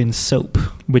covered in soap.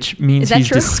 which means Is that he's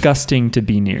true? disgusting to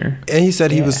be near. And he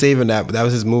said he was saving that, but that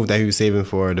was his move that he was saving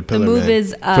for the The Pillar move Man.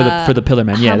 is For the Pillar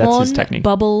Man. Yeah, that's his Hamon technique.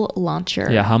 Bubble launcher.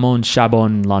 Yeah, Hamon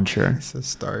Shabon launcher. It's a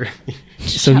start.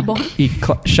 So Shabon?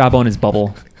 Shabon is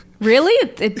bubble. Really?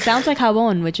 It sounds like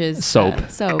jabón, which is Soap.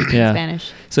 soap Yeah. in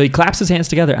Spanish. So he claps his hands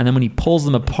together, and then when he pulls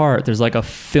them apart, there's like a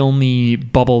filmy,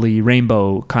 bubbly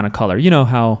rainbow kind of color. You know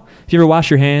how if you ever wash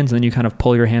your hands and then you kind of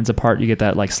pull your hands apart, you get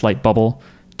that like slight bubble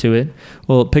to it.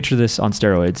 Well, picture this on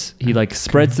steroids. He like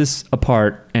spreads this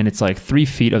apart, and it's like 3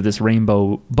 feet of this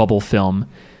rainbow bubble film,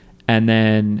 and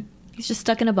then He's just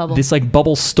stuck in a bubble. this like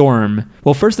bubble storm.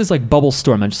 Well, first this like bubble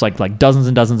storm, and just like dozens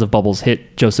and dozens of bubbles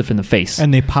hit Joseph in the face.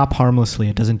 And they pop harmlessly.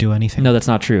 It doesn't do anything. No, that's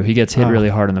not true. He gets hit Oh. really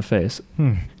hard in the face.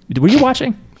 Were you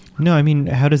watching? No, I mean,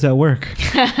 how does that work?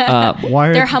 Why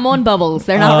are They're hamon bubbles.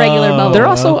 They're not regular bubbles. They're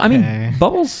also, I okay. mean,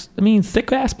 bubbles. I mean,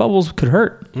 thick ass bubbles could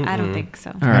hurt. I don't think so.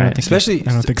 All I don't right. think Especially,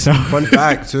 I don't think so. Fun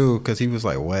fact too, because he was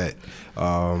like wet.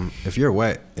 If you're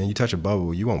wet and you touch a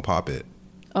bubble, you won't pop it.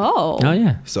 Oh. Oh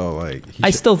yeah. So like,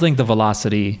 I still think the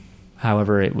velocity,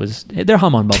 however, they're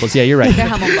hamon bubbles. Yeah, you're right. They're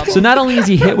hamon bubbles. So not only is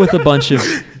he hit with a bunch of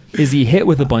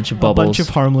A bubbles, bunch of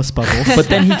harmless bubbles. but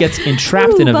then he gets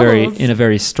entrapped Ooh, in bubbles. a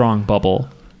very strong bubble.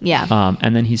 Yeah.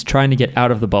 And then he's trying to get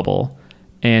out of the bubble.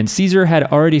 And Caesar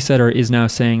had already said, or is now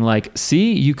saying, like,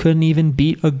 see, you couldn't even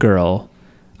beat a girl.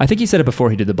 I think he said it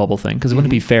before he did the bubble thing, because it wouldn't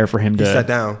be fair for him he to... sat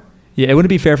down. Yeah, it wouldn't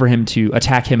be fair for him to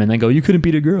attack him and then go, you couldn't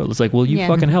beat a girl. It's like, well, you Yeah.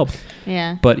 fucking helped.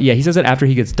 Yeah. But yeah, he says it after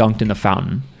he gets dunked in the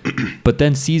fountain. But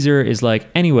then Caesar is like,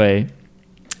 anyway...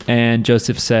 And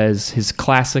Joseph says his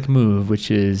classic move,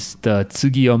 which is the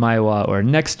tsugi omaewa, or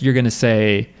next you're going to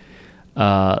say,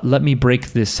 let me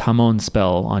break this hamon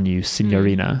spell on you,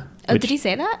 signorina. Oh, Which- did he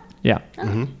say that? Yeah.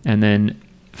 And then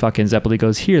fucking Zeppeli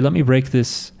goes, here, let me break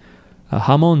this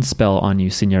hamon spell on you,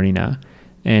 signorina.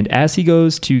 And as he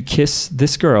goes to kiss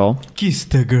this girl, Kiss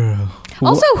the girl.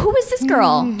 Also, who is this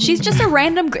girl? She's just a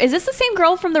random. Is this the same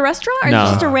girl from the restaurant, or No, is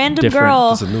it just a random different.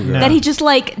 girl It's a new girl. that he just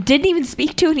like didn't even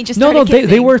speak to, and he just no, started they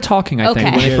kissing? were talking, I think,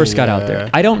 Okay. when they first got out Yeah. there.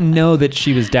 I don't know that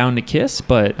she was down to kiss,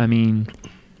 but I mean,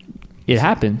 it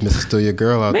happened. This is still your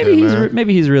girl out Maybe there, man.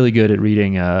 maybe he's really good at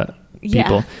reading Yeah.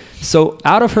 people. So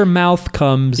out of her mouth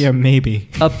comes Yeah, maybe.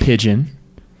 a pigeon,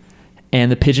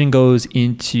 and the pigeon goes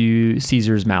into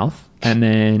Caesar's mouth, and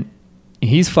then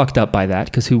he's fucked up by that,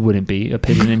 because who wouldn't be? A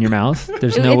pigeon in your mouth?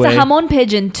 There's no it's way. a hamon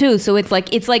pigeon too, so it's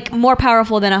like more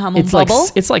powerful than a hamon It's like bubble.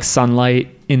 it's like sunlight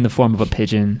in the form of a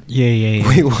pigeon. Yeah.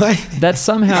 Wait, what? That A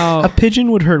somehow pigeon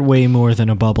would hurt way more than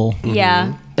a bubble.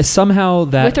 yeah, somehow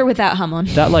that with or without hamon.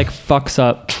 that like fucks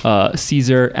up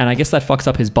Caesar, and I guess that fucks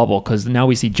up his bubble, because now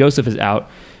we see Joseph is out.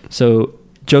 So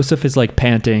Joseph is like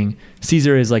panting,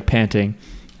 Caesar is like panting,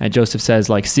 and Joseph says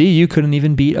like, see, you couldn't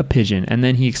even beat a pigeon. And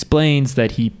then he explains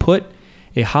that he put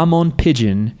a hamon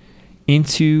pigeon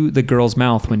into the girl's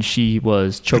mouth when she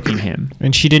was choking him.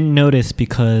 And she didn't notice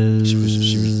because She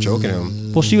was joking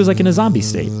him. Well, she was like in a zombie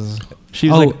state. She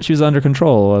was she was under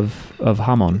control of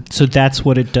hamon. So that's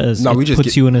what it does. No, it we just puts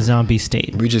get- you in a zombie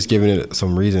state. We just giving it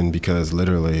some reason because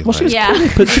literally. Well, she was Yeah. clearly,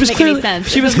 she was Doesn't make any clearly, sense.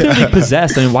 she was clearly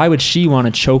possessed. I mean, why would she want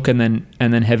to choke and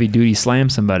then heavy duty slam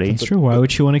somebody? It's true. Why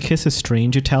would you want to kiss a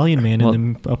strange Italian man Well,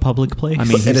 in a public place? I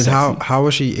mean, and then how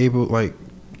was she able like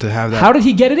to have that? How did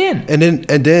he get it in? And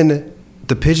then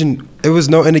the pigeon. It was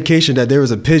no indication that there was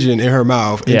a pigeon in her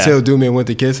mouth Yeah. until Doomman went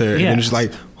to kiss her, and Yeah. then it's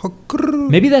like.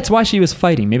 Maybe that's why she was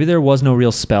fighting. Maybe there was no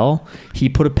real spell. He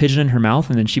put a pigeon in her mouth,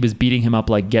 and then she was beating him up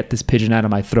like, "Get this pigeon out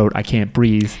of my throat! I can't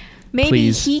breathe." Maybe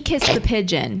Please. he kissed the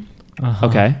pigeon, Uh-huh.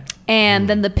 Okay. and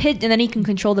then and then he can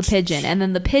control the pigeon, and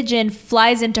then the pigeon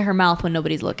flies into her mouth when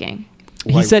nobody's looking.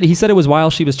 He said it was while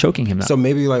she was choking him. Though. So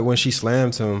maybe like when she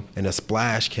slammed him and a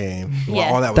splash came, while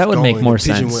Yeah. all that was That would going, make more the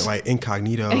pigeon sense. went like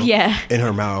incognito Yeah. in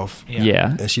her mouth,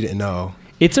 yeah. and she didn't know.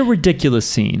 It's a ridiculous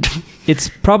scene. It's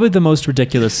probably the most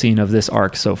ridiculous scene of this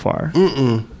arc so far.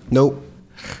 Nope.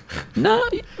 No,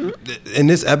 In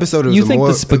this episode, it was you a think more,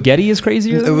 the spaghetti is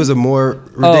crazier? It than was a more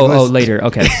Oh, ridiculous. later.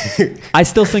 Okay. I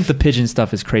still think the pigeon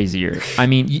stuff is crazier. I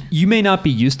mean, you may not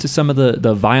be used to some of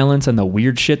the violence and the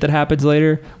weird shit that happens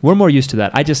later. We're more used to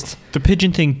that. The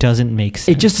pigeon thing doesn't make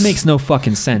sense. It just makes no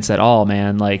fucking sense at all,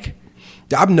 man. Like,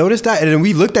 I've noticed that, and then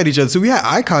we looked at each other, so we had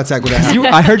eye contact with that.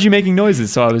 I heard you making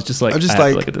noises, so I was just like, I'm just I have to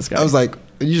like, look at this guy. I was like,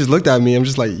 you just looked at me. I'm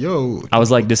just like, yo. I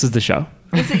was like, this is the show.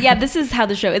 This is how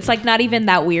the show. It's like not even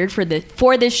that weird for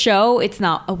this show. It's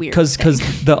not a weird Because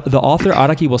thing. the author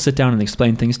Araki will sit down and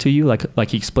explain things to you, like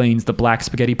he explains the black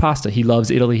spaghetti pasta. He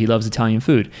loves Italy. He loves Italian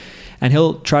food, and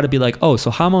he'll try to be like, oh, so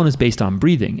hamon is based on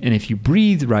breathing, and if you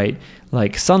breathe right,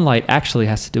 like sunlight actually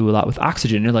has to do a lot with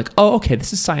oxygen. And you're like, oh, okay,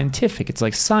 this is scientific. It's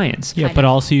like science, Yeah, but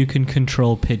also you can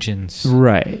control pigeons.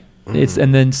 right?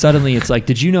 And then suddenly it's like,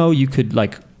 did you know you could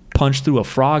like punch through a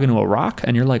frog into a rock?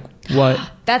 And you're like, what?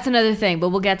 That's another thing, but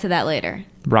we'll get to that later.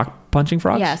 Rock punching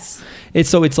frogs? Yes.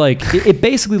 It's like it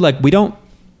basically like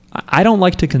I don't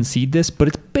like to concede this, but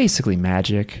it's basically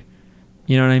magic.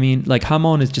 You know what I mean? Like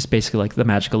hamon is just basically like the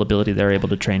magical ability they're able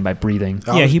to train by breathing.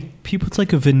 Yeah, he puts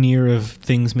like a veneer of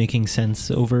things making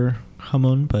sense over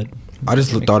hamon, but I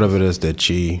just thought of it as the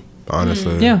chi,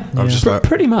 honestly. Yeah, I'm just like,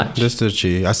 pretty much. just the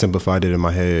chi. I simplified it in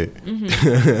my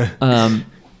head.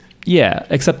 Yeah,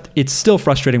 except it's still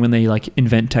frustrating when they like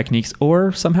invent techniques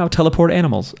or somehow teleport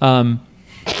animals. But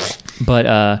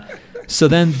so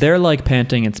then they're like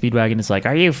panting, and Speedwagon is like,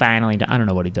 "Are you finally done?" I don't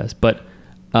know what he does, but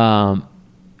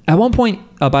at one point,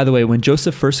 by the way, when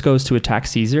Joseph first goes to attack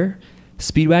Caesar,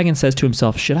 Speedwagon says to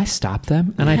himself, should I stop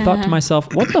them? And I thought to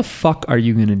myself, what the fuck are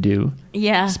you going to do?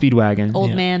 Yeah. Speedwagon. Old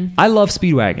Yeah. man. I love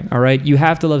Speedwagon, all right? You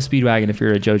have to love Speedwagon if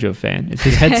you're a JoJo fan.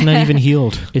 His head's not even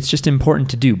healed. It's just important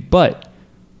to do. But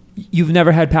you've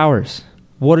never had powers.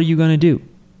 What are you going to do?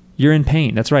 You're in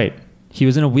pain. That's right. He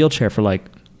was in a wheelchair for like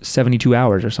 72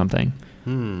 hours or something.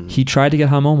 He tried to get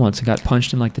home once and got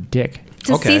punched in like the dick.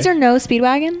 Does Okay. Caesar know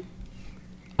Speedwagon?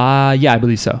 Yeah, I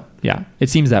believe so. Yeah, it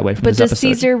seems that way from But this does episode.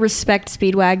 Caesar respect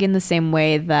Speedwagon the same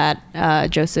way that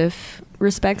Joseph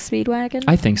respects Speedwagon?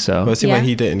 I think so. But it seemed Yeah. like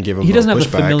he didn't give him. He doesn't no have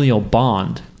the pushback. familial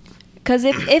bond. Because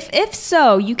if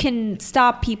so, you can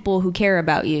stop people who care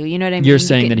about you. You know what I mean? You're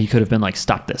saying that he could have been like,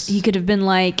 stop this. he could have been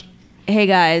like, "Hey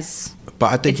guys, But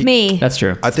I think it's me." That's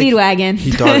true. I think Speedwagon.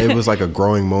 He thought it was like a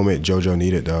growing moment JoJo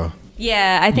needed though.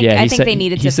 Yeah, I think he I think said- they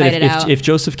needed he to said fight if, it out. If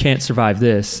Joseph can't survive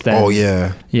this, then Oh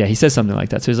yeah. yeah, he says something like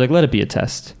that. So he's like, let it be a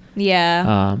test.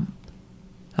 yeah.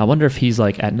 I wonder if he's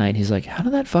like at night. He's like, how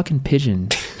did that fucking pigeon?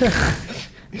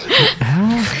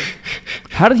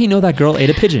 How did he know that girl ate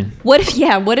a pigeon? What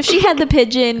if she had the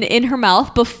pigeon in her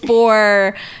mouth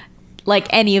before like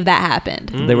any of that happened?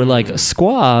 They were like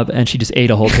squab, and she just ate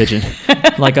a whole pigeon.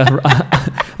 Like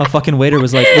a fucking waiter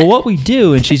was like, well, what we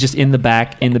do, and she's just in the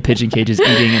back in the pigeon cages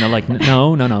eating, and I'm like,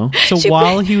 no. So She-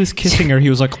 while he was kissing her, he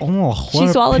was like, "Oh, She what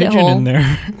a swallowed it pigeon whole. in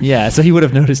there." Yeah, so he would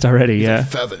have noticed already. Yeah,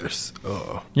 Feathers.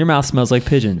 Oh. your mouth smells like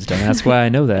pigeons, dumb. That's why I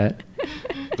know that.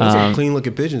 Those are clean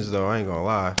looking pigeons though. I ain't gonna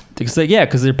lie. Because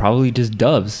because they're probably just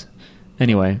doves.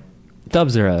 Anyway,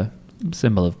 doves are a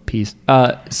symbol of peace.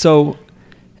 So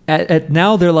at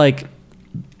now they're like,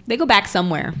 They go back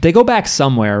somewhere. they go back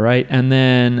somewhere, right? And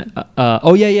then,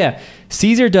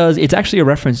 Caesar does. It's actually a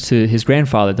reference to his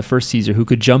grandfather, the first Caesar, who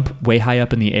could jump way high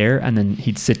up in the air and then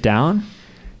he'd sit down.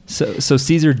 So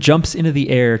Caesar jumps into the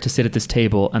air to sit at this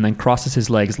table and then crosses his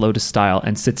legs Lotus style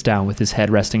and sits down with his head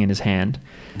resting in his hand.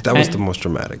 That was And- the most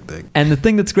dramatic thing. And the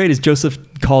thing that's great is Joseph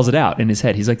calls it out in his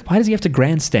head. He's like, why does he have to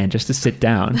grandstand just to sit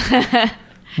down?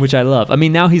 Which I love. I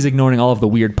mean, now he's ignoring all of the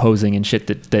weird posing and shit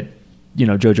that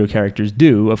JoJo characters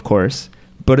do, of course.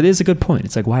 But it is a good point.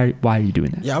 It's like, why are you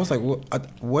doing that? Yeah, I was like,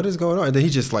 what is going on? And then he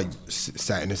just like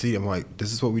sat in the seat. I'm like,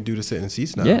 this is what we do to sit in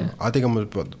seats now. Yeah. I think I'm gonna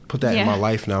put that Yeah. in my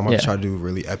life now. I'm gonna Yeah. try to do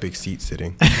really epic seat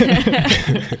sitting.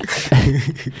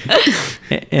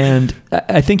 And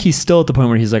I think he's still at the point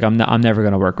where he's like, I'm never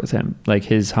going to work with him. Like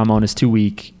his hormone is too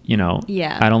weak.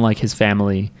 Yeah. I don't like his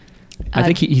family. I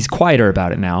think he's quieter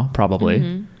about it now, probably.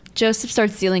 Mhm. Joseph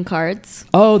starts stealing cards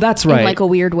Oh, that's right. in like a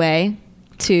weird way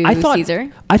to Caesar.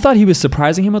 I thought he was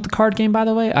surprising him with the card game, by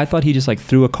the way. I thought he just like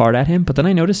threw a card at him, but then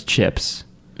I noticed chips.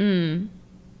 And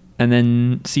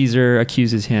then Caesar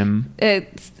accuses him.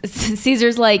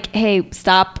 Caesar's like, "Hey,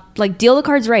 stop! Like, deal the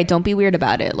cards right. Don't be weird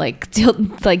about it. Like,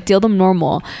 deal them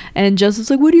normal." And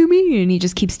Joseph's like, "What do you mean?" And he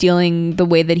just keeps stealing the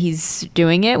way that he's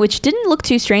doing it, which didn't look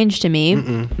too strange to me.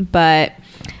 But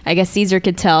I guess Caesar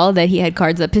could tell that he had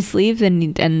cards up his sleeve,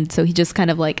 and so he just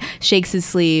kind of like shakes his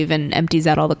sleeve and empties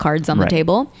out all the cards on Right. the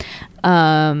table.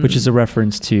 Which is a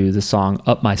reference to the song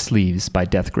 "Up My Sleeves" by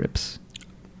Death Grips.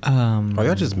 Are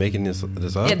y'all just making this up?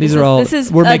 Yeah, These are all this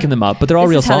is, we're making them up, but they're all this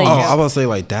real is how they songs. do. I was about to say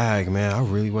like, dag, man, I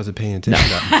really wasn't paying attention.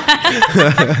 To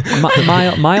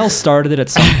that. Miles started it at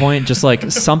some point, just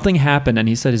like something happened, and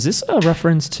he said, "Is this a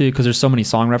reference to?" Because there's so many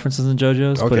song references in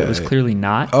JoJo's, but it was Okay. clearly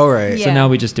not. All right. So Yeah. now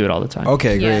we just do it all the time.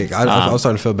 Okay, Yeah. great. I was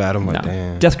starting to feel bad. I'm like, No.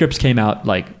 damn. Death Grips came out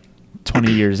like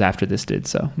 20 years after this did,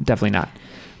 so definitely not.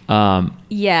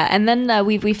 Yeah, and then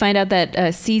we find out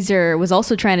that Caesar was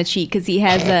also trying to cheat because he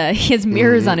has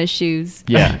mirrors on his shoes.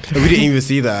 Yeah, we didn't even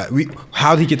see that.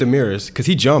 How did he get the mirrors? Because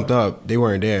he jumped up. They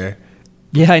weren't there.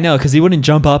 yeah, I know, because he wouldn't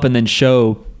jump up and then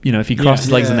show. If he crossed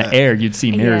his legs in the Yeah. air, you'd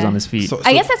see mirrors Yeah. on his feet. So-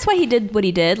 I guess that's why he did what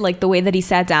he did, like the way that he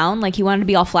sat down. Like he wanted to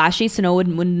be all flashy, so no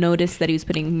one wouldn't notice that he was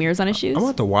putting mirrors on his shoes. I'm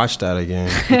about to watch that again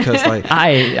because like.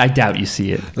 I doubt you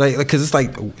see it. Because it's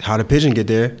like how the pigeon get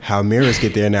there, how mirrors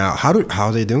get there now. How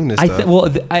are they doing this stuff?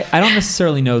 I don't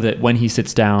necessarily know that when he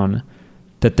sits down,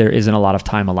 that there isn't a lot of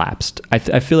time elapsed. I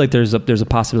feel like there's a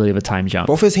possibility of a time jump.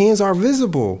 Both his hands are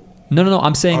visible. No.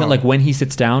 I'm saying that Oh. like when he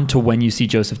sits down to when you see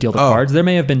Joseph deal the Oh. cards, there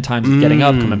may have been times of getting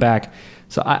up, coming back.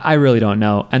 So I really don't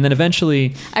know. And then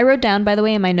eventually, I wrote down, by the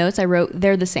way, in my notes, I wrote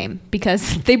they're the same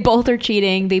because they both are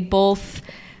cheating. They both,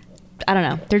 I don't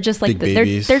know, they're just like Big they're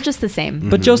babies. just the same.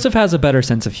 but Joseph has a better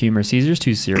sense of humor. Caesar's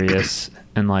too serious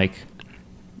and like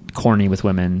corny with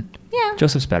women. Yeah,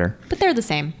 Joseph's better. but they're the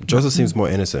same. Joseph seems more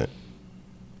innocent.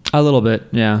 A little bit,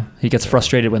 yeah. He gets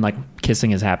frustrated when like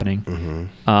kissing is happening,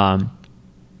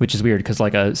 which is weird because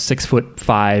like a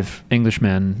 6'5"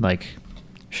 Englishman like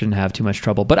shouldn't have too much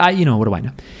trouble. But what do I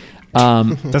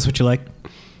know? That's what you like.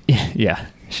 Yeah,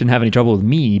 Shouldn't have any trouble with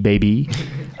me, baby.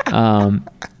 And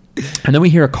then we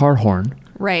hear a car horn.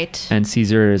 Right. And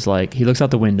Caesar is like, he looks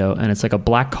out the window and it's like a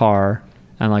black car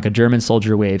and like a German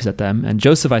soldier waves at them. And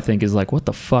Joseph, I think, is like, what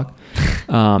the fuck?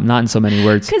 Not in so many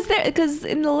words. Because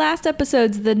in the last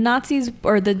episodes, the Nazis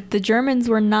or the Germans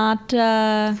were not...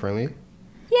 Friendly?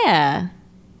 Yeah.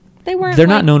 They weren't... They're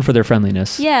not known for their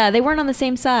friendliness. Yeah, they weren't on the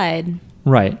same side.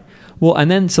 Right. Well, and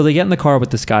then so they get in the car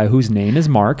with this guy whose name is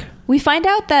Mark. We find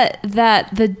out that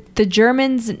the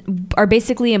Germans are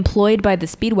basically employed by the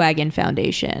Speedwagon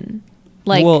Foundation.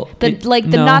 Like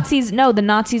the Nazis. No, the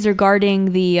Nazis are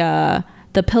guarding the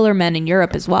Pillarmen in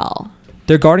Europe as well.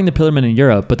 They're guarding the Pillarmen in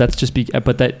Europe, but that's just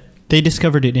they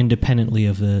discovered it independently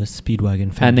of the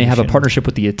Speedwagon Foundation. And they have a partnership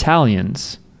with the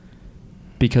Italians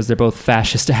because they're both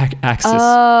fascist Axis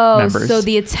members. So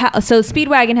so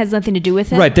Speedwagon has nothing to do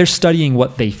with it? Right, they're studying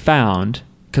what they found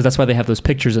because that's why they have those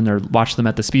pictures and they're watch them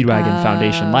at the Speedwagon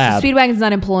Foundation lab. So Speedwagon's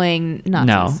not employing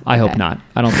Nazis. No, I hope not.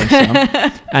 I don't think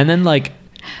so. And then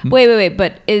Wait,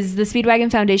 but is the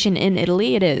Speedwagon Foundation in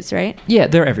Italy? It is, right? Yeah,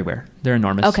 they're everywhere. They're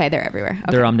enormous. Okay, they're everywhere.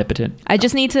 Okay. They're omnipotent. I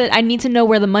need to know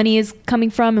where the money is coming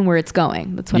from and where it's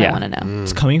going. That's what I want to know.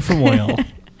 It's coming from oil.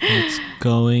 It's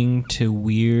going to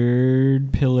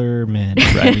weird pillar men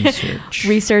research.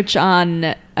 Research on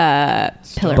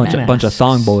pillar men. Bunch of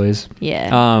thong boys.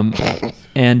 Yeah.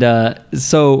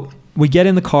 So we get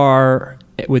in the car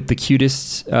with the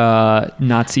cutest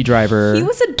Nazi driver. He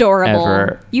was adorable.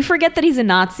 Ever. You forget that he's a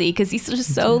Nazi because he's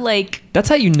just so like. That's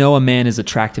how you know a man is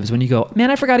attractive, is when you go, man,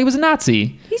 I forgot he was a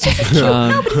Nazi. He's just cute.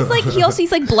 No, but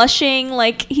he's like blushing.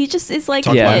 Like he just is like.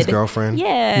 Talk about his girlfriend.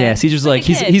 Yeah. Yeah. Caesar's like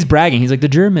he's bragging. He's like, the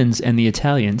Germans and the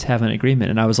Italians have an agreement,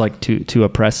 and I was like, to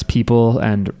oppress people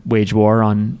and wage war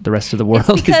on the rest of the world.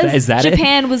 It's because is that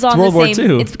Japan it? was on World the War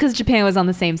same. II. It's because Japan was on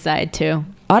the same side too.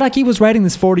 Araki was writing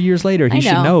this 40 years later. He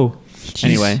should know.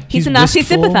 Anyway, he's a Nazi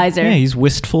wistful. sympathizer. Yeah, he's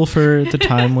wistful for the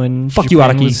time when Fuck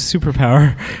Japan you, Araki. was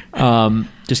superpower.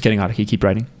 Just kidding, Araki. Keep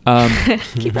writing. Keep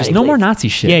There's writing, no more please. Nazi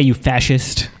shit. Yeah, you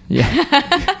fascist.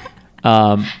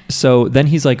 Yeah. So then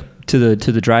he's like to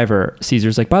the driver.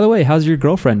 Caesar's like, by the way, how's your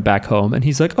girlfriend back home? And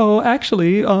he's like, oh,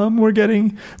 actually,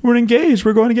 we're engaged.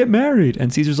 We're going to get married.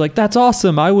 And Caesar's like, that's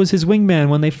awesome. I was his wingman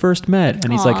when they first met.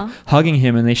 And he's like hugging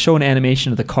him, and they show an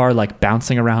animation of the car like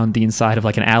bouncing around the inside of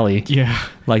like an alley. Yeah.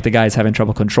 Like the guy's having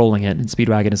trouble controlling it. And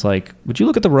Speedwagon is like, would you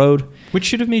look at the road? Which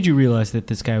should have made you realize that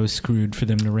this guy was screwed for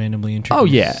them to randomly introduce. Oh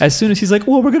yeah. As soon as he's like,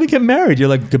 well, we're going to get married, you're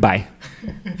like, goodbye.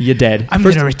 You're dead. I'm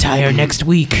going to retire next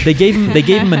week. They gave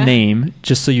him a name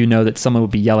just so you know that someone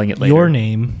would be yelling it later. Your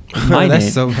name. My That's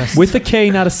name. so messed With a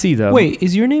K, not a C, though. Wait,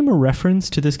 is your name a reference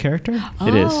to this character?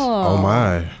 It is. Oh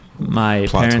my. My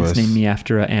Plot parents twist. named me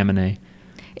after Amine.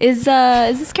 Is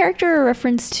this character a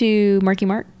reference to Marky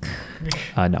Mark?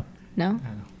 No. No.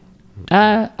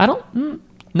 I don't.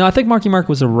 No, I think Marky Mark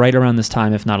was right around this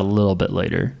time, if not a little bit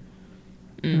later.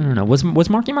 I don't know. Was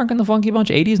Marky Mark in the Funky Bunch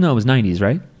 80s? No, it was 90s,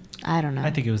 right? I don't know. I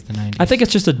think it was the 90s. I think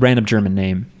it's just a random German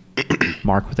name.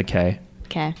 Mark with a K.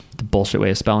 Okay. The bullshit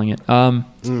way of spelling it.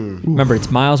 Remember,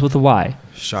 it's Miles with a Y.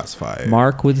 Shots fired.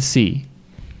 Mark with a C.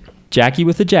 Jackie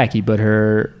with a Jackie, but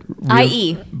her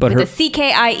I-E. but with her a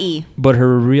C-K-I-E. but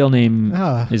her real name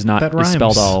is not that is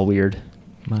spelled rhymes. all weird.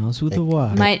 Miles with a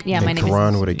Y. My name is...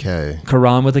 Quran with a K.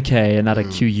 Quran with a K and not a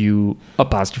Q-U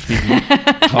apostrophe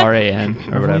R-A-N or I've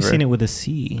only whatever. seen it with a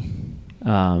C.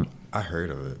 I heard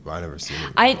of it, but I never seen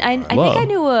it.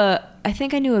 I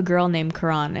think I knew a girl named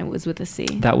Karan. It was with a C.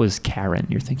 That was Karen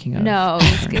you're thinking of. No,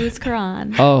 it was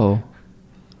Karan. Oh.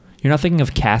 You're not thinking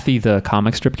of Kathy, the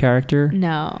comic strip character?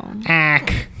 No.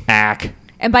 Ack.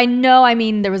 And by no, I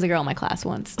mean there was a girl in my class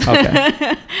once.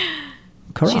 Okay.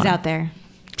 Karan. She's out there.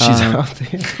 She's out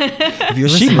there. If you're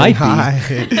She listening, might be.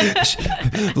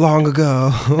 hi. Long ago.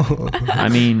 I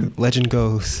mean, Legend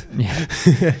goes. yeah.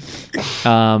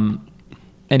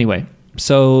 Anyway,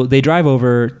 so they drive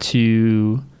over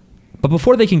to, but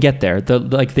before they can get there,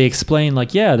 they explain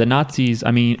the Nazis.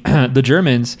 I mean, the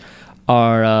Germans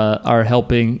are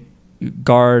helping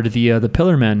guard the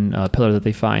Pillarmen pillar that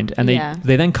they find, and they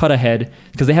then cut ahead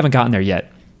because they haven't gotten there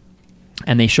yet,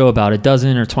 and they show about a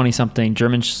dozen or 20 something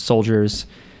German soldiers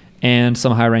and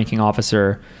some high-ranking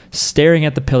officer staring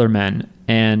at the Pillarmen,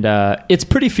 and it's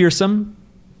pretty fearsome,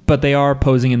 but they are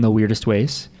posing in the weirdest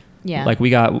ways. Yeah. Like we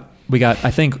got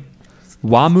I think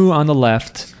Wamu on the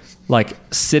left, like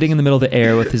sitting in the middle of the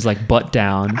air with his like butt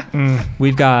down.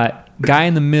 We've got guy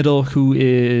in the middle who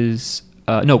is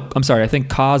I think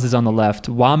Kaz is on the left,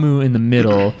 Wamu in the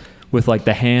middle with like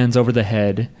the hands over the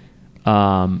head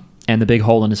and the big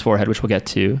hole in his forehead, which we'll get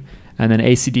to. And then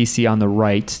AC/DC on the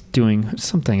right doing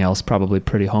something else, probably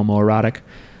pretty homoerotic.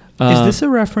 Is this a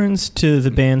reference to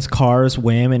the bands Cars,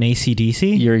 Wham, and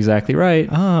AC/DC? You're exactly right.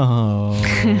 Oh.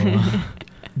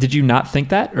 Did you not think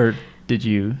that, or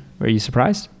were you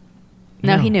surprised?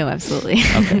 No, No. he knew, absolutely.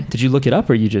 Okay. Did you look it up,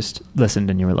 or you just listened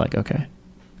and you were like, okay?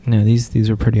 No, these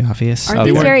were pretty obvious. Aren't Oh,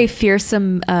 these they weren't- very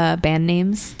fearsome band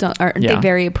names? Aren't Yeah. they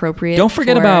very appropriate? Don't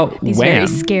forget for about these Wham. very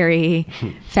scary,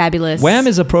 fabulous. Wham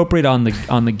is appropriate on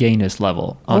the gayness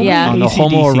level. On, Yeah. on the AC/DC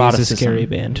homoeroticism. is a scary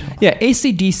band. Yeah,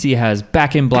 AC/DC has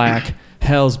Back in Black,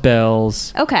 Hell's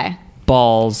Bells, Okay.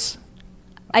 Balls.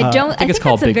 I don't. I I think think, it's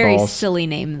called that's a Big very Balls. silly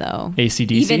name, though.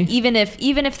 AC/DC? Even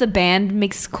if the band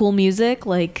makes cool music,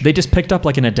 like They just picked up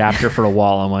like an adapter for a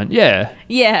wall and went, yeah,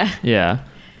 yeah.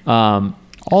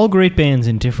 All great bands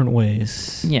in different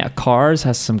ways. Yeah, Cars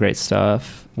has some great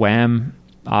stuff. Wham,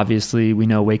 obviously, we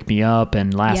know Wake Me Up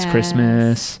and Last Yes.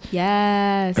 Christmas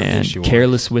Yes. and She Wants.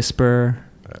 Careless Whisper.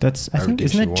 That's I think Everything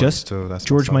isn't She it Wants just to, that's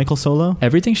George what's up. Michael solo?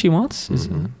 Everything She Wants?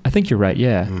 Mhm. I think you're right,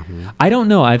 yeah. Mhm. I don't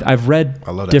know. I've read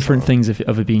I love that different song. things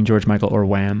of it being George Michael or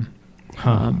Wham. Huh.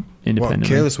 Well, Independently.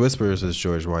 Careless Whispers is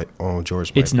George Michael.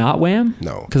 It's not Wham?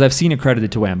 No. Because I've seen it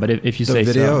credited to Wham, but if you The say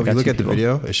video, so, I if got you look two at the people.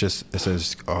 video, it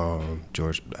says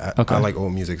George. Okay. I like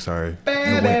old music. Sorry.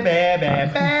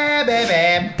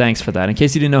 Thanks for that. In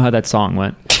case you didn't know how that song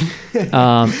went.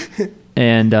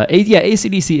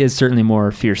 AC/DC is certainly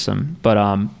more fearsome, but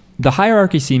the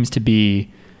hierarchy seems to be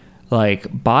like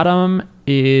bottom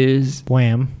is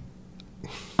Wham.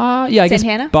 I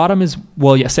Santana? guess bottom is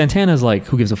Santana's like,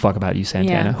 who gives a fuck about you,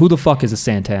 Santana? Yeah. Who the fuck is a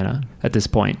Santana at this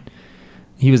point?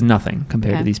 He was nothing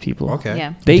compared to Okay. these people. Okay.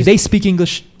 Yeah. They speak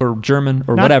English or German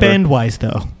or Not whatever. band wise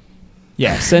though.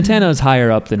 Yeah, Santana is higher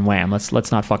up than Wham.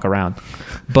 Let's not fuck around.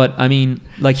 But I mean,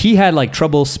 like he had like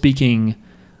trouble speaking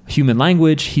human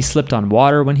language. He slipped on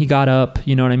water when he got up.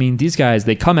 You know what I mean? These guys,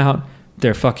 they come out,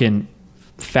 they're fucking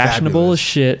fashionable Fabulous. as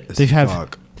shit. As They have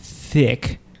fuck.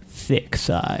 thick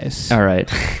thighs. All right.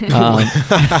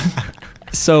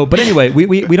 But anyway,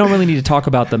 we don't really need to talk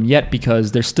about them yet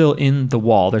because they're still in the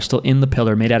wall. They're still in the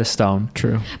pillar made out of stone.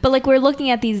 True. But like we're looking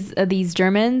at these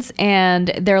Germans,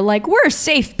 and they're like, we're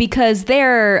safe because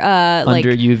they're like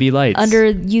Under UV lights.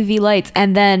 under UV lights,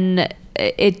 and then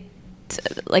it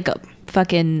like a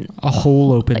fucking A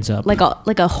hole opens up. like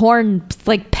a horn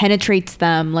like penetrates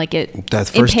them, like it That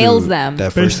first impales dude, them.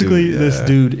 that first Basically, dude, this yeah.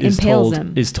 dude is Impales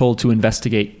him. told to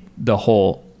investigate the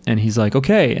hole, and he's like,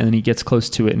 okay, and then he gets close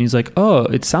to it and he's like, oh,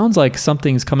 it sounds like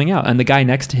something's coming out, and the guy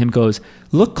next to him goes,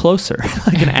 look closer.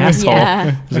 Like an asshole.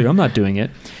 Yeah. He's like, I'm not doing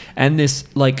it. And this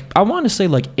like I want to say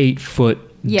like 8-foot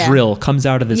Yeah. drill comes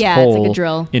out of this Yeah, it's like a hole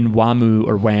drill. in Wamu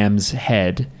or Wham's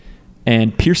head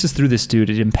and pierces through this dude.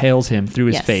 It impales him through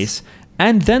his Yes. face,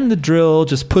 and then the drill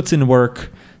just puts in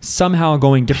work, somehow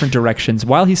going different directions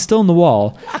while he's still in the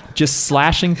wall, just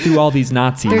slashing through all these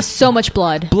Nazis. There's so much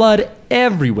blood, blood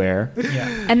everywhere.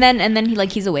 and then he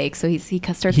awake, so he starts He to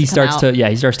come starts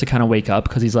out. to kind of wake up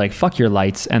because he's like, fuck your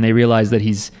lights, and they realize that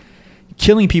he's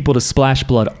killing people to splash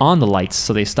blood on the lights,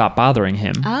 so they stop bothering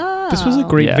him. Oh. This was a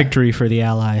great Yeah. victory for the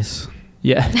Allies.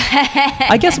 Yeah.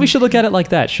 I guess we should look at it like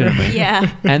that, shouldn't we? Yeah.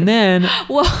 And then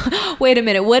Well, wait a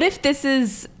minute. What if this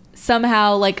is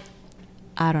somehow like,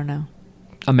 I don't know.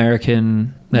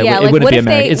 American. No, Yeah, it like wouldn't what be if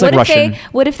American. they It's like Russian.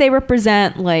 what if they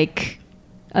represent like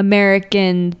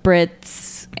American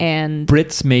Brits and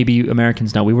Brits, maybe.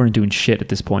 Americans, no. We weren't doing shit at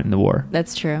this point in the war.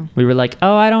 that's true. We were like,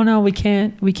 oh, I don't know. We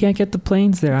can't get the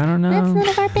planes there. I don't know. That's none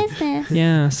of our business.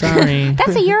 Yeah, sorry.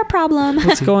 That's a your problem.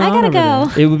 What's going I on gotta over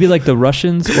go. there? It would be like the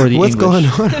Russians or the What's English. going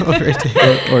on over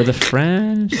there? or the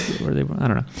French, or they, I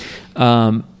don't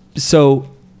know. So,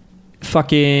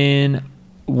 fucking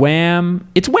Wham.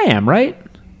 It's Wham, right?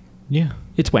 Yeah.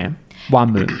 It's Wham.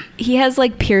 Whamu. He has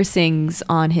like piercings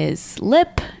on his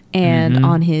lip and Mhm.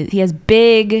 on his. He has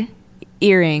big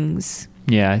earrings.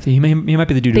 Yeah, I think he might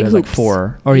be the dude who Big has like hoops.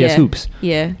 4. Or he has Yeah. hoops.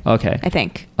 Yeah, Okay. I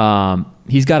think.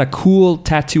 He's got a cool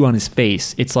tattoo on his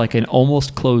face. It's like an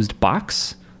almost closed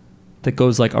box that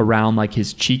goes like around like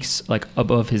his cheeks, like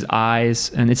above his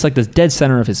eyes, and it's like the dead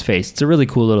center of his face. It's a really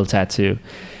cool little tattoo.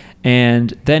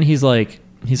 And then he's like,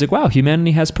 wow,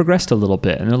 humanity has progressed a little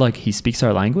bit. And they're like, he speaks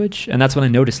our language? And that's when I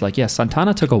noticed, like, yeah,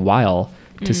 Santana took a while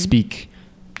to speak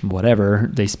whatever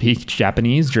they speak,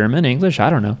 Japanese, German, English,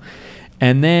 I don't know.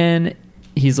 And then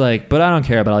he's like, but I don't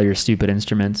care about all your stupid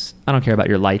instruments. I don't care about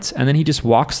your lights. And then he just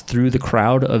walks through the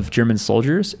crowd of German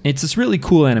soldiers. It's this really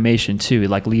cool animation too.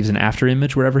 It like leaves an after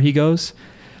image wherever he goes.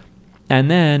 And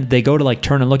then they go to like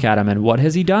turn and look at him. And what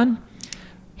has he done?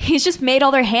 He's just made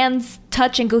all their hands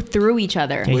touch and go through each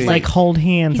other. He's Wait. like, hold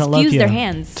hands. He's I love fused you. their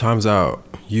hands. Time's out.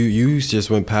 You just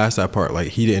went past that part. Like,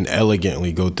 he didn't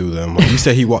elegantly go through them. Like, you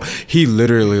said he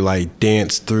literally like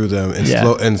danced through them in Yeah.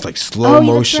 slow and like slow Oh, yeah, that's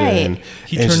motion. right.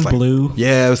 He and just, turned like, blue.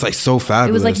 Yeah, it was like so It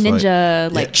fabulous. was like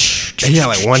ninja, like. And he had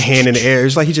like one hand in the air.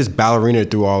 It's like he just ballerina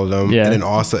through all of them. Yeah. And then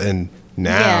also, and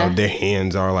now Yeah. their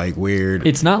hands are like weird.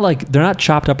 It's not like they're not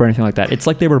chopped up or anything like that. It's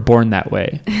like they were born that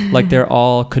way. Like they're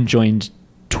all conjoined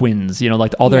twins. You know,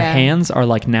 like all their Yeah. hands are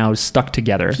like now stuck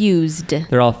together. Fused.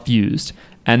 They're all fused.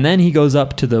 And then he goes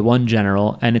up to the one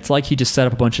general, and it's like he just set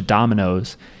up a bunch of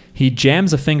dominoes. He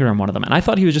jams a finger on one of them, and I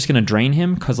thought he was just going to drain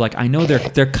him because, like, I know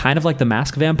they're kind of like the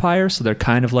masked vampire, so they're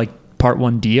kind of like part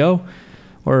one Dio,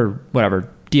 or whatever,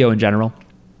 Dio in general.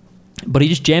 But he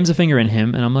just jams a finger in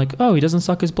him, and I'm like, oh, he doesn't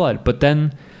suck his blood. But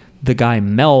then the guy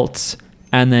melts,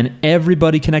 and then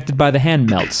everybody connected by the hand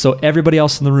melts. So everybody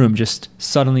else in the room just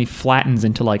suddenly flattens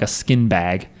into like a skin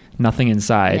bag, nothing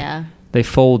inside. Yeah. They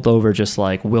fold over just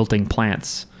like wilting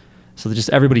plants. So they're just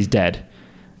everybody's dead.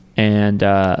 And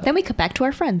Then we cut back to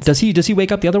our friends. does he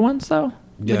wake up the other ones though?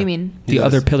 What do you mean? He The does.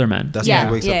 other pillar men. That's Yeah, when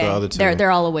he wakes yeah, up the other two.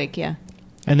 they're all awake. Yeah.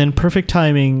 And then perfect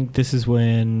timing. This is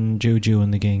when Jojo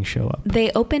and the gang show up. They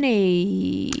open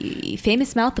a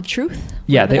famous mouth of truth.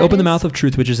 Yeah, whatever they that open the is. Mouth of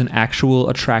Truth, which is an actual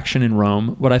attraction in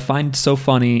Rome. What I find so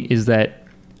funny is that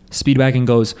Speedwagon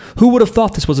goes, "Who would have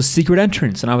thought this was a secret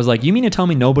entrance?" And I was like, "You mean to tell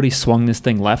me nobody swung this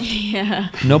thing left? Yeah.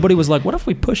 Nobody was like, what if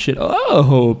we push it?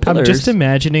 Oh, pillars." I'm just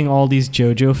imagining all these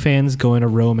JoJo fans going to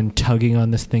Rome and tugging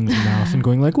on this thing's mouth and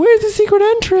going like, "Where's the secret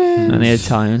entrance?" And the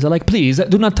Italians are like, "Please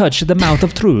do not touch the Mouth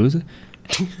of Truth.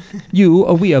 You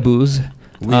a weeaboos."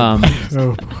 Oh,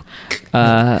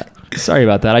 Sorry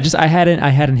about that. I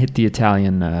hadn't hit the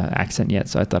Italian accent yet,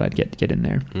 so I thought I'd get in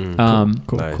there.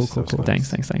 cool, Nice, cool. that was nice.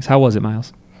 Thanks. How was it,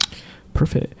 Miles?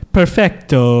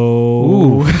 Perfecto.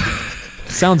 Ooh.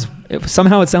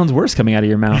 Somehow it sounds worse coming out of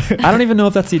your mouth. I don't even know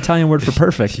if that's the Italian word for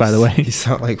perfect, by the You way,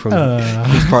 sound like from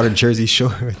he's part of Jersey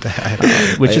Shore with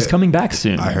that. which is coming back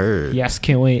soon. I heard. Yes,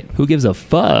 can't wait. Who gives a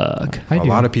fuck? I A do.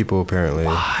 lot of people apparently.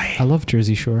 I love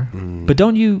Jersey Shore. But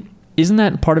isn't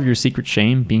that part of your secret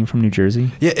shame, being from New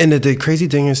Jersey? Yeah, and the crazy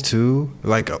thing is too,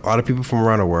 like a lot of people from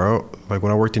around the world, like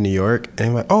when I worked in New York, and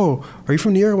I'm like, "Oh, are you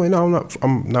from New York?" I'm like, "No,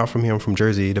 I'm not from here. I'm from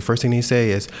Jersey." The first thing they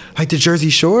say is, "Like the Jersey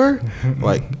Shore?"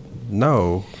 Like,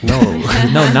 no.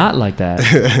 No, not like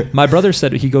that. My brother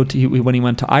said when he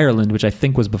went to Ireland, which I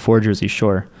think was before Jersey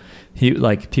Shore. He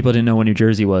people didn't know what New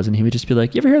Jersey was, and he would just be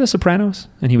like, "You ever hear The Sopranos?"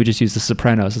 And he would just use The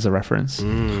Sopranos as a reference.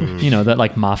 You know, that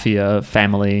like mafia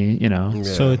family. You know, Yeah.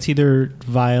 So it's either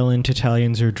violent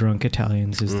Italians or drunk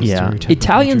Italians is the yeah. stereotype of New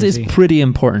Italians is Jersey. pretty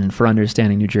important for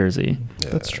understanding New Jersey.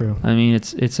 That's true. I mean,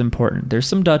 it's important. There's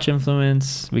some Dutch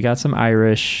influence. We got some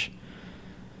Irish,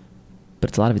 but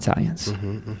it's a lot of Italians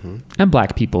and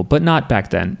black people, but not back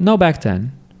then. No, back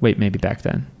then. Wait, maybe back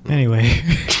then. Anyway,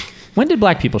 When did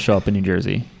black people show up in New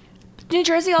Jersey? New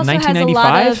Jersey also has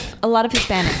 1995? a lot of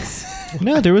Hispanics.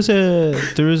 no, there was a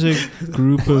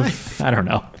group of I don't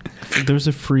know. there was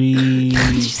a free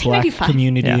you say black 95?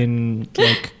 community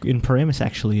Yeah. in Paramus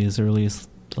actually as early as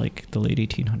like the late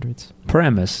 1800s.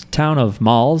 Paramus, town of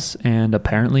malls and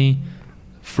apparently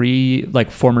free,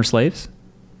 like former slaves.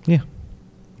 Yeah.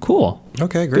 Cool.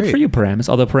 Okay, great. Good for you, Paramus.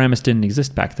 Although Paramus didn't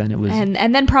exist back then. It was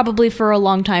And then probably for a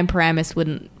long time, Paramus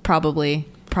wouldn't probably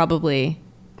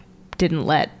didn't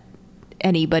let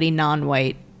anybody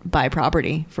non-white buy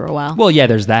property for a while. well, yeah.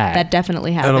 There's that. That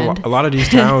definitely And happened. a lot of these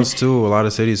towns too, a lot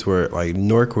of cities were like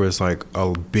Newark was like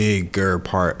a bigger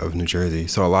part of New Jersey.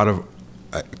 So a lot of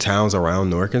towns around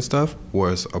Newark and stuff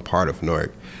was a part of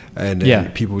Newark. And then Yeah.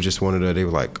 people just wanted to, they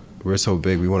were like, we're so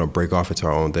big, we want to break off into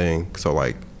our own thing. So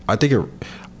like, I think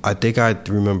I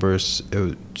remember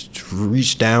it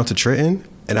reached down to Trenton,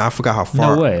 and I forgot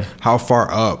how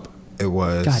far up it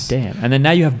was. God damn. And then now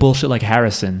you have bullshit like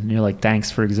Harrison. And you're like, thanks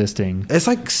for existing. It's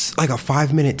like a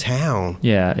 5-minute town.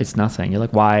 Yeah, it's nothing. You're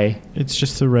like, why? It's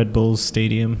just the Red Bulls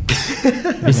Stadium,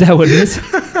 Is that what it is?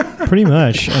 pretty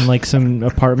much, and like some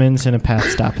apartments and a path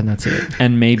stop, and that's it.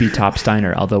 And maybe Top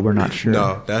Steiner, although we're not sure.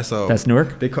 No, that's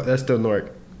Newark? That's still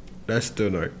Newark. That's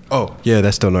still Newark. Oh, yeah,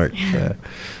 that's still Newark. Yeah.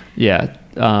 Yeah.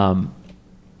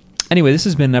 Anyway, this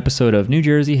has been an episode of New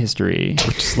Jersey history.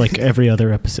 Just like every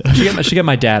other episode. Should get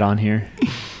my dad on here.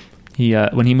 He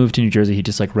when he moved to New Jersey, he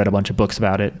just like read a bunch of books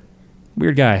about it.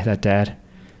 Weird guy, that dad.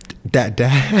 Dad.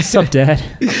 What's up, Dad?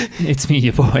 It's me,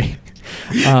 your boy.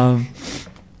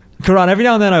 Karan, every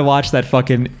now and then I watch that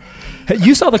fucking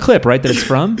You saw the clip, right? That it's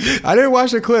from. I didn't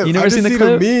watch the clip. You never I just seen the see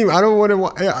clip? the meme. I don't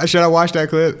want to. Should I watch that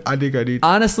clip? I think I need.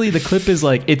 Honestly, the clip is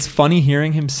like, it's funny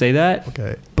hearing him say that.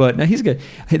 Okay. But no, he's good.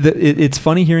 It's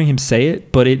funny hearing him say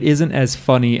it, but it isn't as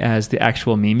funny as the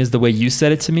actual meme is. The way you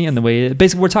said it to me, and the way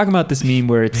basically we're talking about this meme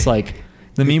where it's like.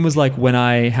 The meme was like when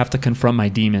I have to confront my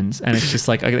demons, and it's just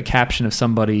like a caption of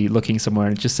somebody looking somewhere,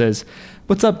 and it just says,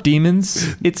 "What's up,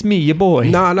 demons? It's me, your boy."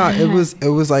 Nah. It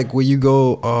was like when you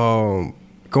go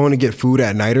going to get food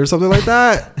at night or something like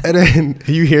that, and then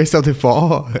you hear something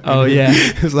fall. Oh yeah.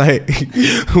 It's like,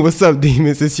 "What's up,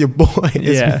 demons? It's your boy."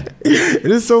 Yeah.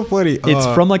 It is so funny. It's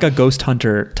from like a ghost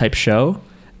hunter type show,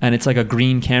 and it's like a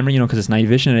green camera, because it's night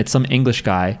vision, and it's some English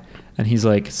guy. And he's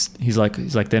like,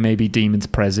 there may be demons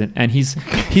present, and he's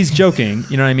joking,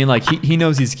 you know what I mean? Like he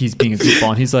knows he's being a goofball,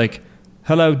 and he's like,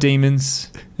 "Hello,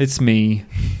 demons, it's me,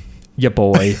 your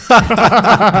boy."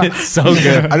 It's so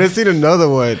good. I just seen another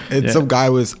one, and Yeah. some guy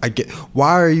was,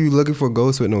 "Why are you looking for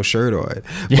ghosts with no shirt on?"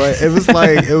 But it was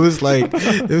like,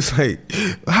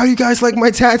 "How you guys like my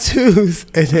tattoos?"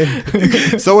 And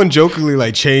then someone jokingly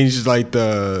like changed like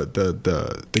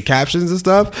the captions and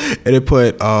stuff, and it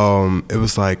put it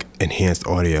was like enhanced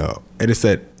audio, and it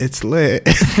said it's lit.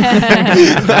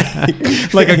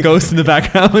 Like a ghost in the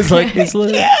background was like, "It's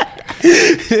lit."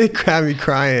 It had me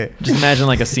crying. Just imagine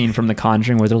like a scene from The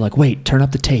Conjuring where they're like, "Wait, turn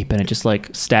up the tape," and it just like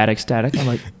static. I'm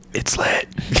like, "It's lit."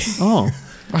 Oh.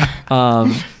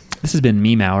 This has been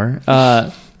Meme Hour.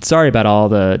 Sorry about all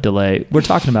the delay. We're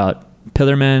talking about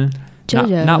Pillar Men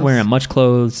not wearing much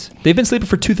clothes. They've been sleeping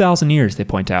for 2,000 years, they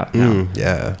point out. now.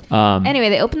 Yeah. Anyway,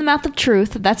 they open the mouth of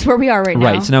truth. That's where we are right now.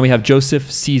 Right. So now we have Joseph,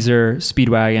 Caesar,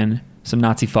 Speedwagon, some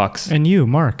Nazi fucks. And you,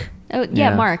 Mark. Oh,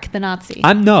 yeah, Mark, the Nazi.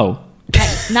 No.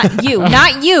 Not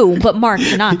you, but Mark,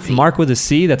 the Nazi. Mark with a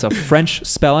C. That's a French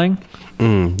spelling.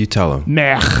 You tell him.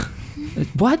 Meh.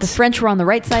 What? The French were on the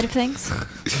right side of things.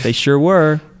 They sure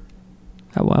were.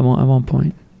 At one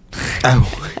point.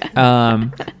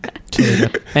 Oh.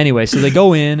 Anyway, so they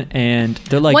go in and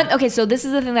they're like, Okay, so this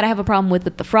is the thing that I have a problem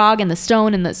with the frog and the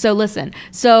stone and so listen.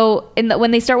 So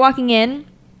when they start walking in,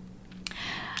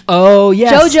 "Oh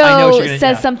yes, I know what Jojo you're gonna-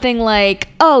 says yeah. something like,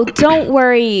 "Oh, don't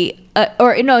worry,"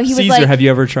 or no, he was Caesar, like, have you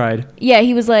ever tried? Yeah,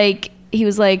 he was like,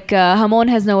 Hamon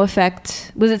has no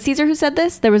effect. Was it Caesar who said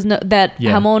this? There was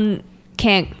Hamon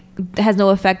has no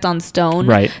effect on stone.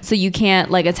 Right. So you can't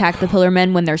like attack the Pillar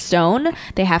Men when they're stone.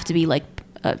 They have to be like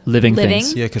Living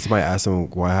things. Yeah, because somebody asked them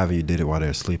why haven't you did it while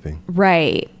they're sleeping.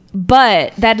 Right.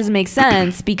 But that doesn't make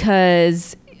sense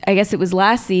because I guess it was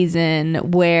last season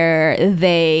where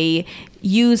they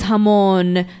use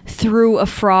Hamon through a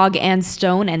frog and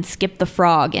stone and skip the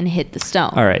frog and hit the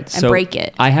stone. All right, and so break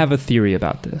it. I have a theory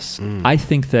about this. I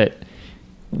think that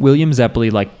William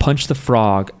Zeppeli like punched the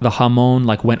frog, the Hamon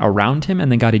like went around him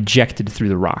and then got ejected through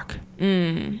the rock.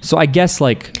 So I guess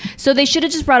like So they should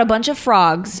have just brought a bunch of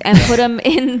frogs and put them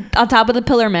in on top of the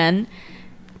Pillar Men,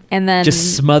 and then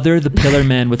just smother the Pillar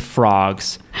Men with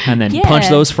frogs and then Yeah. punch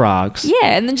those frogs.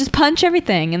 and then just punch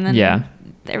everything, and then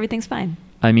everything's fine.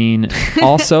 I mean,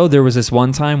 also there was this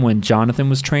one time when Jonathan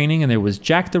was training and there was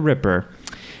Jack the Ripper.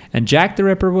 And Jack the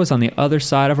Ripper was on the other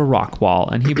side of a rock wall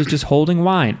and he was just holding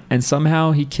wine and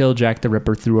somehow he killed Jack the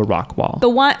Ripper through a rock wall.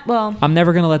 I'm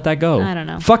never going to let that go. I don't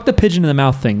know. Fuck the pigeon in the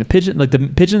mouth thing. The pigeon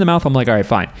in the mouth, I'm like, all right,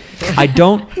 fine.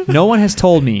 No one has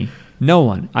told me,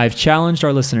 I've challenged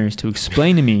our listeners to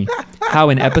explain to me how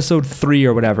in episode 3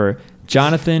 or whatever,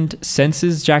 Jonathan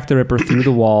senses Jack the Ripper through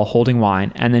the wall holding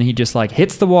wine and then he just like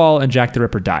hits the wall and Jack the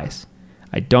Ripper dies.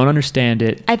 I don't understand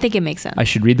it. I think it makes sense. I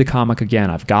should read the comic again.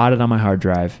 I've got it on my hard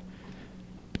drive.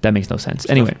 But that makes no sense.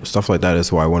 Anyway. Stuff like that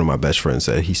is why one of my best friends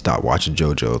said he stopped watching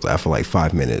JoJo's after like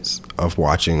 5 minutes of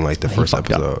watching like the first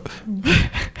episode.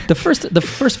 The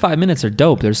first 5 minutes are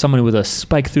dope. There's someone with a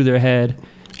spike through their head.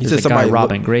 He There's said a guy somebody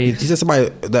robbing graves. He said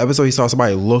the episode he saw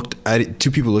somebody looked at it,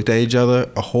 2 people looked at each other,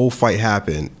 a whole fight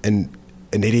happened and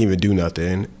they didn't even do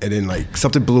nothing. And then like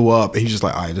something blew up and he's just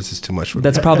like, all right, this is too much for me.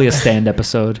 That's probably a stand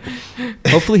episode.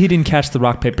 Hopefully he didn't catch the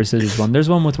rock, paper, scissors one. There's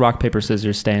one with rock, paper,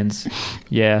 scissors stands.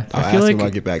 Yeah. I'll I feel ask him like-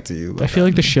 I'll get back to you. I feel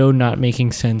like the show not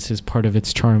making sense is part of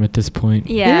its charm at this point.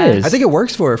 Yeah. It is. I think it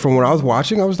works for it. From when I was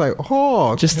watching, I was like,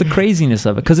 oh, Just the craziness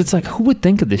of it. Because it's like, who would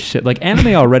think of this shit? Like,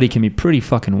 anime already can be pretty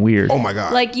fucking weird. oh my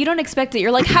God. Like you don't expect it.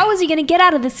 You're like, how is he going to get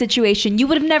out of this situation? You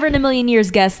would have never in a million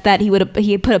years guessed that he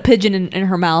had put a pigeon in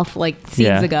her mouth like scenes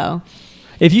Yeah. ago.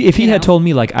 If he You had know? told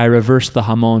me, like, I reversed the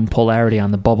Hamon polarity on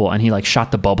the bubble and he, like,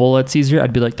 shot the bubble at Caesar,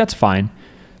 I'd be like, that's fine.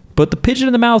 But the pigeon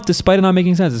in the mouth, despite it not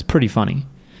making sense, is pretty funny.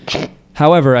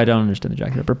 However, I don't understand the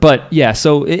Jack the Ripper. But, yeah,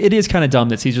 so it is kind of dumb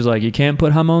that Caesar's like, you can't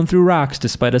put Hamon through rocks,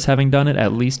 despite us having done it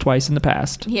at least twice in the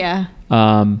past. Yeah.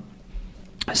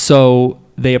 So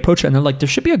they approach it and they're like, there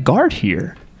should be a guard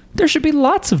here. There should be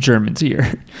lots of Germans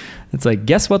here. It's like,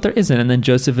 guess what, there isn't. And then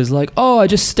Joseph is like, oh, I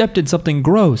just stepped in something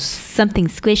gross. Something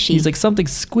squishy. He's like, something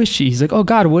squishy. He's like, oh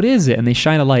God, what is it? And they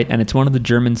shine a light and it's one of the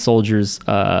German soldiers'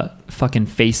 fucking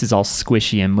face is all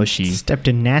squishy and mushy. Stepped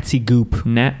in Nazi goop.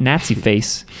 Nazi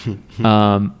face.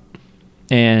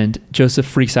 And Joseph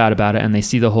freaks out about it, and they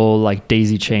see the whole like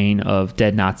daisy chain of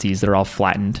dead Nazis that are all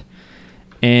flattened.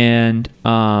 And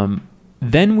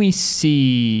then we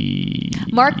see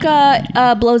Mark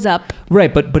blows up.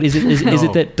 Right, but is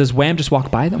it that does Wham just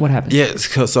walk by? Then what happens? Yeah,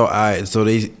 so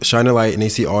they shine a light and they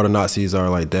see all the Nazis are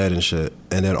like dead and shit,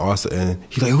 and then also and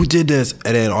he's like, who did this?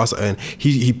 And then also and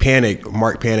he panicked,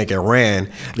 Mark panicked and ran.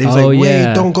 And he was like,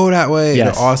 wait, don't go that way.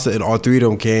 Yes. And all three of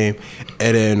them came,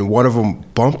 and then one of them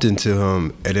bumped into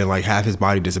him, and then like half his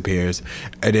body disappears,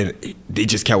 and then they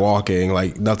just kept walking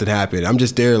like nothing happened. I'm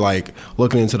just there like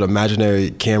looking into the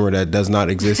imaginary camera that does not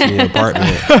exist in your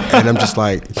apartment, and I'm just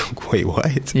like, wait,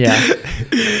 what? Yeah.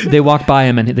 They walk by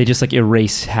him and they just like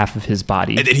erase half of his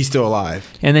body. And then he's still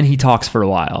alive. And then he talks for a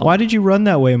while. Why did you run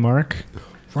that way, Mark?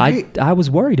 Right? I was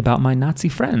worried about my Nazi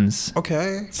friends.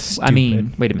 Okay. I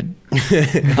mean, wait a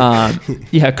minute.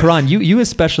 Yeah, Karan, you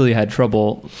especially had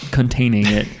trouble containing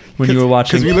it when you were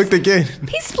watching. Because we looked again.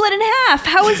 He's split in half.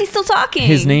 How is he still talking?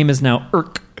 His name is now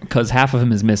Irk because half of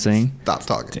him is missing. Stop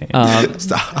talking.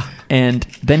 Stop. And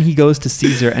then he goes to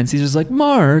Caesar, and Caesar's like,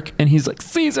 Mark, and he's like,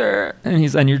 Caesar,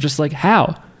 and you're just like,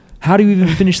 how? How do you even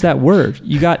finish that word?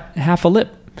 You got half a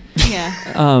lip. Yeah.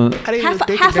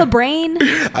 Half a brain.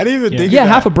 I didn't even think. Yeah, of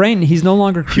that. half a brain. He's no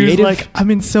longer He creative. was like,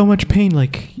 I'm in so much pain.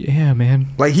 Like, yeah, man.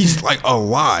 Like he's like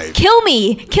alive. Kill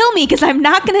me, because I'm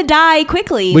not gonna die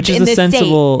quickly. Which is in a this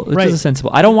sensible. state. Which is a sensible.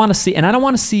 I don't want to see, and I don't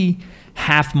want to see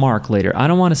half Mark later. I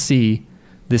don't want to see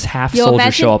this half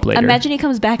soldier show up later. Imagine he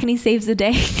comes back and he saves the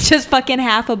day. Just fucking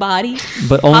half a body.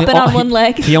 But only hopping on one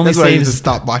leg. He only That's why I need to saves.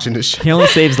 stop watching this shit. He only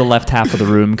saves the left half of the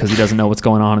room because he doesn't know what's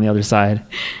going on the other side.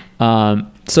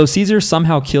 So Caesar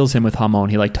somehow kills him with hamon.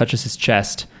 He like touches his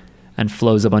chest and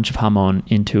flows a bunch of hamon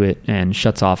into it and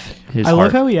shuts off his I heart.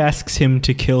 love how he asks him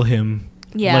to kill him.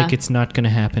 Yeah. Like it's not going to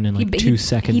happen in like 2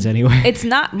 seconds anyway. It's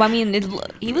not. I mean,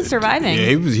 he was surviving.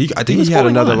 Yeah, I think was he had going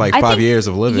another on. like I 5 think- years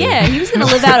of living. Yeah, he was gonna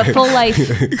live out a full life.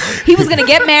 He was gonna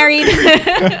get married.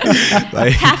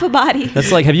 Like, Half a body.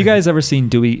 That's like, have you guys ever seen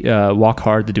Dewey Walk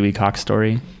Hard, the Dewey Cox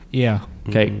story? Yeah.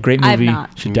 Okay, great I've movie.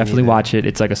 not. Should Me definitely neither. watch it.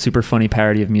 It's like a super funny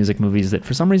parody of music movies that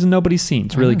for some reason nobody's seen.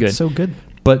 It's really Oh, good. It's so good.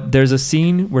 But there's a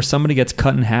scene where somebody gets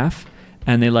cut in half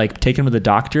and they like take him to the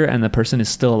doctor and the person is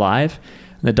still alive.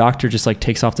 And the doctor just like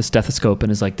takes off the stethoscope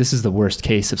and is like, this is the worst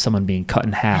case of someone being cut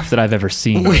in half that I've ever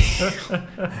seen.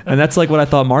 And that's like what I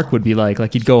thought Mark would be like.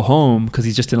 Like he'd go home because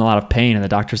he's just in a lot of pain and the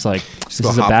doctor's like, this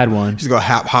is a bad one. He's gonna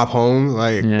hop home.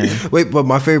 Like, Yeah. wait, but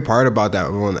my favorite part about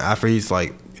that one after he's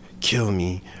like, kill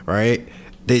me, right?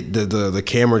 The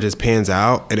camera just pans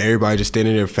out and everybody just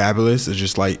standing there fabulous is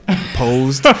just like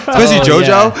posed. Especially JoJo.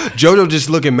 yeah. JoJo just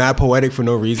looking mad poetic for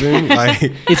no reason.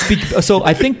 Like So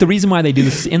I think the reason why they do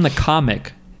this in the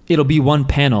comic, it'll be one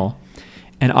panel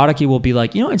and Araki will be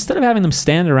like, instead of having them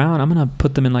stand around, I'm going to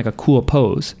put them in like a cool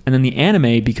pose. And then the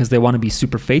anime, because they want to be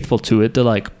super faithful to it, they're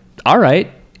like, all right,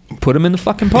 put them in the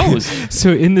fucking pose. So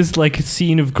in this like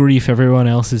scene of grief, everyone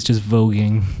else is just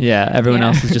voguing. Yeah, everyone Yeah.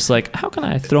 else is just like, how can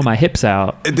I throw my hips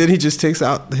out? and then he just takes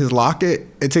out his locket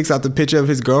and takes out the picture of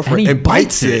his girlfriend And he and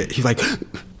bites bites it. He's like,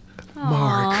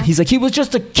 Mark. He's like, he was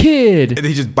just a kid. And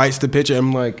he just bites the picture.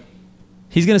 I'm like,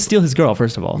 He's going to steal his girl,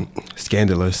 first of all.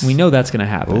 scandalous. We know that's going to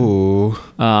happen. Ooh.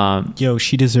 Yo,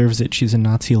 she deserves it. She's a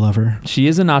Nazi lover. She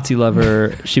is a Nazi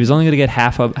lover. She was only going to get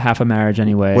half a marriage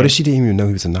anyway. What if she didn't even know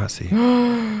he was a Nazi?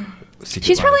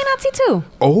 She's probably a Nazi too.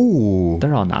 Oh.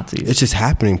 They're all Nazis. It's just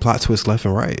happening. Plot twist left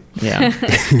and right. Yeah.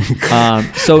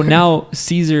 So now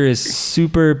Caesar is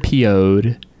super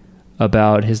PO'd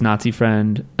about his Nazi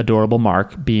friend, adorable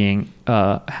Mark, being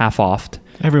half-offed.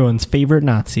 Everyone's favorite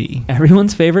Nazi.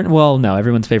 Everyone's favorite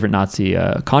Nazi,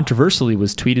 controversially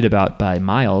was tweeted about by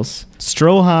Miles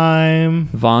Stroheim.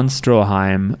 von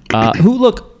Stroheim, who,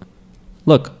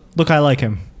 look, I like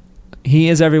him. he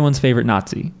is everyone's favorite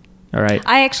Nazi. All right.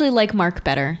 I actually like Mark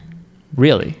better.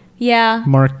 Really? Yeah.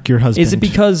 Mark, your husband. Is it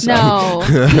because... No.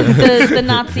 the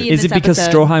Nazi in Is this it because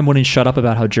episode. Stroheim wouldn't shut up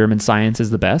about how German science is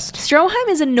the best? Stroheim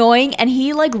is annoying and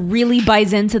he like really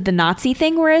buys into the Nazi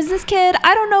thing, whereas this kid,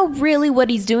 I don't know really what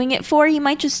he's doing it for. He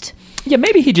might just Yeah,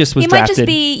 maybe he just was he might drafted. just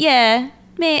be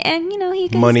and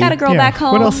he's Money. got a girl Yeah. back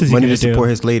home. What else is he Money gonna to do? support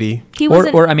his lady. He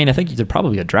wasn't Or I mean, I think there's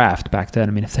probably a draft back then.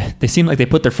 I mean, if they seem like they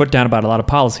put their foot down about a lot of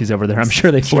policies over there. I'm sure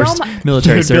they forced Stroheim-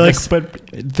 military They'd be like, service. but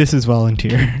this is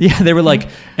volunteer. Yeah, they were like,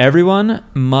 everyone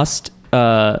must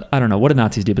I don't know, what did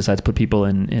Nazis do besides put people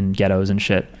in ghettos and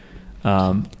shit?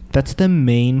 That's the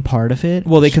main part of it.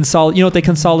 Well, they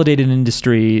consolidated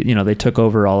industry. You know, they took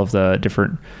over all of the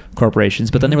different corporations.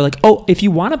 But then they were like, oh, if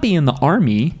you want to be in the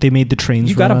army, They made the trains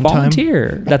you run got to on time.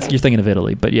 volunteer. That's you're thinking of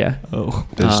Italy, but yeah, Oh.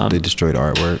 They destroyed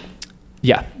artwork.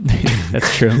 yeah,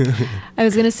 that's true. I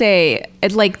was gonna say,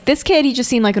 like this kid, he just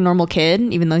seemed like a normal kid,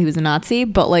 even though he was a Nazi.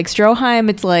 But like Stroheim,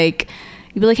 it's like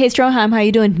you'd be like, "Hey Stroheim, how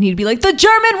you doing?" And he'd be like, "The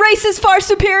German race is far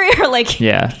superior." Like,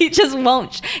 Yeah. he just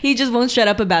won't shut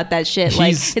up about that shit. Like,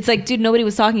 He's- it's like, dude, nobody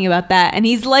was talking about that, and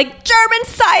he's like, "German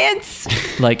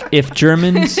science." Like if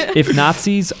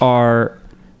Nazis are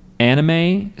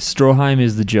anime, Stroheim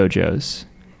is the JoJo's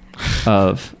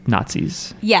of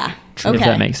Nazis. Yeah. If Okay.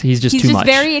 that makes he's just he's too just much.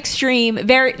 very extreme,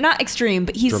 very not extreme,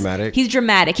 but he's Dramatic? He's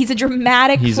dramatic. He's a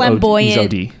dramatic, He's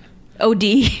flamboyant He's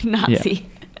OD Nazi. Yeah.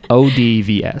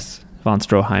 ODVS von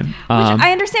Stroheim. Which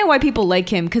I understand why people like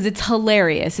him because it's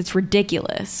hilarious. It's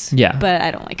ridiculous. Yeah. But I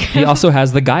don't like him. He also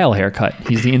has the Guile haircut.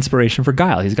 He's the inspiration for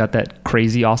Guile. He's got that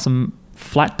crazy, awesome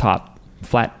flat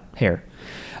hair.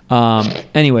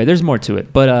 Anyway, there's more to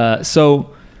it. But so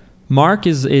Mark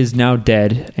is now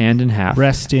dead and in half.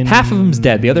 Rest in- Half of him's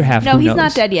dead. The other half, No, who he's knows?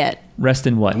 not dead yet. Rest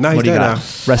in what? No, what he's do you dead got? now.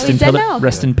 Rest Oh, in he's dead now?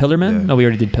 Rest in Pillarman? Yeah. No, we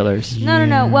already did Pillars.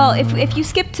 No. Well, if you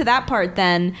skip to that part,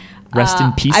 then Rest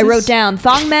in pieces? I wrote down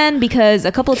Thongmen because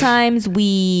a couple times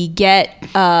we get We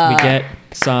get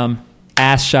some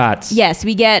ass shots. yes,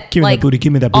 we get Give me that like booty,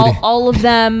 give me that booty. all of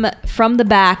them from the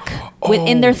back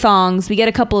within their thongs. We get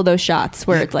a couple of those shots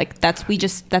where it's like that's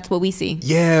what we see.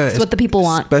 Yeah, It's what the people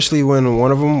want. Especially when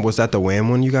one of them was that the Wham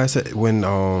one you guys said when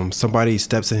somebody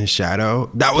steps in his shadow.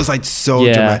 That was like so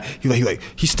Yeah. dramatic.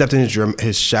 He stepped in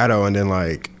his shadow and then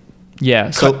like Yeah,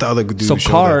 cut the other dude's so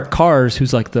shoulder. Cars,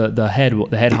 who's like the head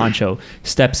honcho,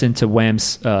 steps into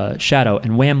Wham's shadow,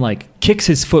 and Wham like kicks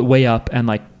his foot way up and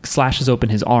like slashes open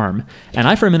his arm. And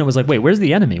I for a minute was like, wait, where's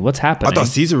the enemy? What's happening? I thought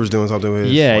Caesar was doing something with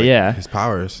his, his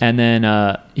powers. And then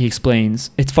he explains.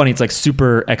 It's funny. It's like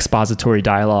super expository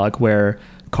dialogue where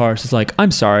Cars is like, I'm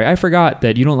sorry, I forgot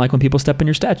that you don't like when people step in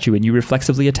your statue and you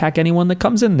reflexively attack anyone that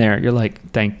comes in there. You're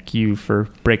like, thank you for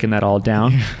breaking that all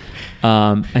down.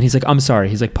 And he's like, I'm sorry.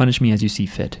 He's like, punish me as you see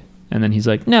fit. And then he's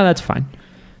like, no, that's fine.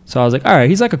 So I was like, all right,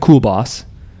 he's like a cool boss.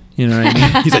 You know what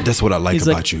I mean? He's like, that's what I like He's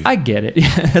about like, you. I get it.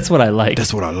 That's what I like.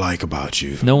 That's what I like about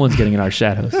you. No one's getting in our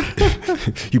shadows.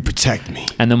 You protect me.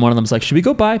 And then one of them's like, should we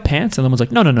go buy pants? And then one's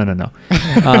like, no.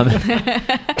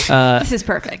 This is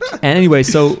perfect. And anyway,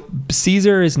 so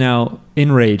Caesar is now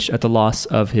enraged at the loss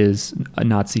of his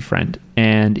Nazi friend,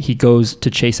 and he goes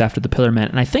to chase after the Pillar Man.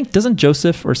 And I think, doesn't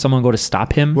Joseph or someone go to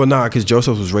stop him? Well, nah, because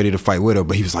Joseph was ready to fight with her,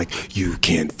 but he was like, you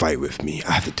can't fight with me.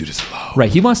 I have to do this alone. Right,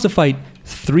 he wants to fight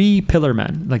 3 Pillar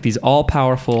Men, like these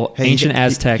all-powerful Hey, ancient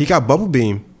Aztec. He got Bubble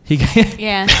Beam.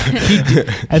 Yeah.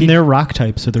 And they're rock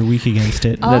types, so they're weak against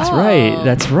it. Oh.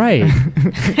 That's right.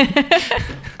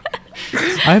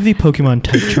 I have the Pokemon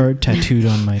type chart tattooed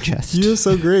on my chest. You're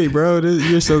so great, bro.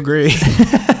 You're so great.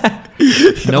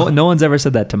 No one's ever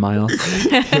said that to Miles.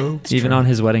 Even on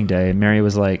his wedding day, Mary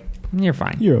was like, you're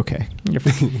fine. You're okay. You're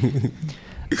fine.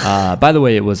 By the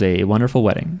way, it was a wonderful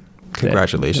wedding.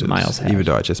 Congratulations. that Miles had. Even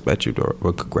though I just met you,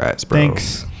 well, congrats, bro.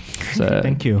 Thanks. It's a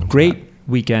Thank you. Great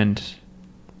weekend.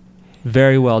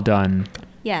 Very well done.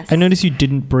 Yes. I noticed you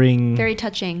didn't bring Very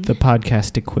touching. the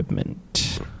podcast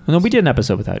equipment. No, we did an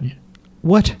episode without you.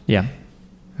 What? Yeah.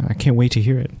 I can't wait to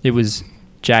hear it. It was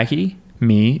Jackie,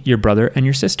 me, your brother, and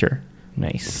your sister.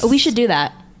 Nice. Oh, we should do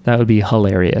that. That would be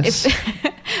hilarious.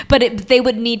 But they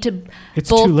would need to. It's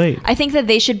both, too late. I think that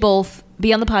they should both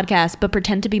be on the podcast, but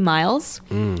pretend to be Miles,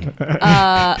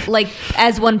 like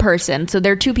as one person. So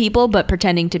they're 2 people, but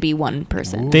pretending to be one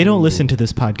person. They don't listen to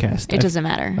this podcast. It doesn't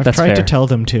matter. I've That's tried to fair. tell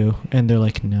them to, and they're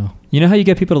like, no. You know how you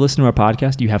get people to listen to our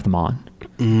podcast? You have them on.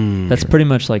 That's pretty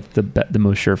much like the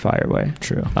most surefire way.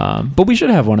 True. But we should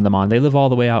have one of them on. They live all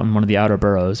the way out in one of the outer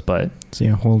boroughs, but So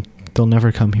yeah, well, they'll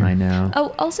never come here. I know.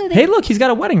 Oh, also they. Hey, look, he's got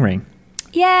a wedding ring.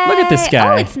 Yay! look at this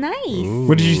guy. Oh, it's nice.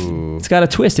 What did you? It's got a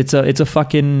twist. It's a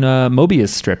fucking Mobius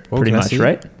strip, Oh, pretty can I much, see?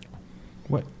 right?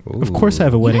 What? Of course, I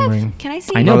have a wedding You have- ring. Can I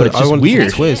see? I know, it? but it's I just wanted to see the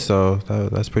weird. twist, so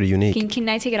that's pretty unique. Can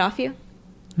I take it off you?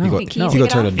 No, you go, Can you no. take you go it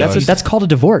turn off? the dust. That's called a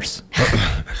divorce.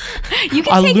 You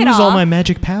can I'll take it lose off. all my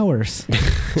magic powers.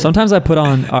 Sometimes I put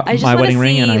on I just my want wedding to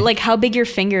ring, see and I like how big your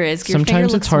finger is. 'cause your finger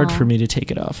Sometimes looks it's hard small. for me to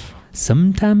take it off.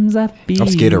 sometimes I feel I'm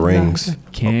scared of like rings. I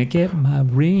can't get my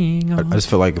ring I on. just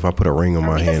feel like if I put a ring on Are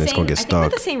my we the hand, it's same- gonna get I think we're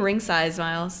stuck. the same ring size,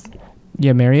 Miles.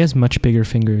 Yeah, Mary has much bigger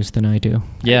fingers than I do.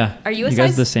 Yeah. Are you a you size?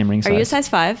 guys the same ring size? Are you a size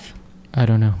 5? I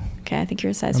don't know. Okay, I think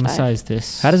you're a size I'm 5. a size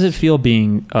this. How does it feel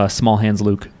being small hands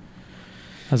Luke?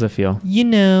 How's it feel? You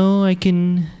know, I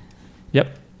can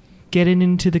getting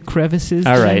into the crevices.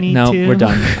 All that I right, need no, to? we're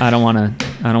done. I don't want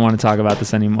to talk about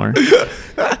this anymore.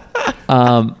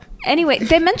 Anyway,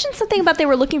 they mentioned something about they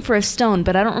were looking for a stone,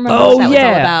 but I don't remember what that was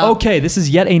all about. Okay, this is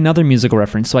yet another musical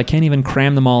reference, so I can't even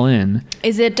cram them all in.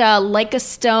 Is it Like a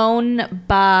Stone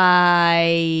by...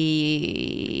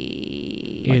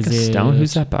 Like a Stone?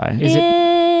 Who's that by? Is it?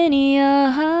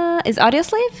 Is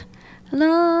Audioslave?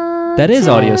 That is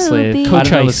Audioslave. I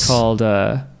don't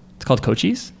know. It's called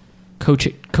Cochise.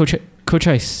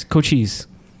 Cochise.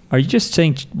 Are you just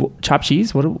saying chopped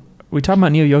cheese? What are we talking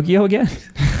about? Neo Yogio again?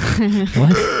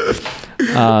 What?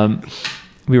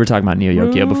 We were talking about Neo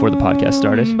Yogio before the podcast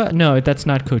started. But no, that's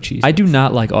not Cochise. I do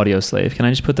not like Audioslave. Can I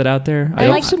just put that out there? I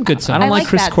like some good songs. I don't I like like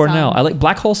Chris that Cornell. song. I like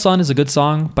Black Hole Sun is a good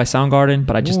song by Soundgarden,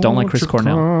 but I just don't like Chris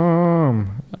Cornell.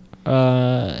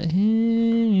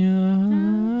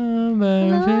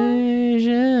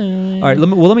 All right,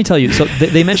 let me tell you. So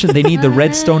they mentioned they need the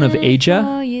Red Stone of Asia,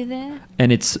 Oh, you there?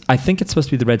 and I think it's supposed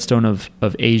to be the Red Stone of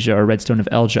Asia or Red Stone of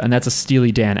Elja, and that's a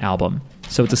Steely Dan album.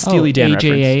 So it's a Steely Dan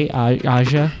reference.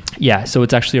 Aja. Yeah, so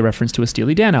it's actually a reference to a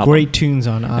Steely Dan album. Great tunes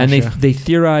on Aja. And they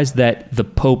theorized that the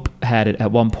Pope had it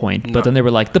at one point, but then they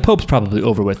were like, the Pope's probably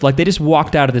over with. Like they just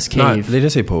walked out of this cave. They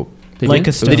didn't say Pope. They Like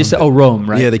didn't? a They just said, Rome,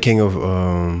 right? Yeah, the king of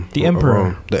The emperor.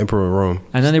 Rome. The emperor of Rome.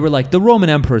 And then they were like, the Roman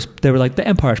emperors. They were like, the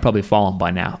empire's probably fallen by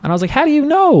now. And I was like, how do you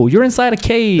know? You're inside a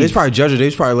cave. They was probably judging. They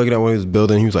was probably looking at what he was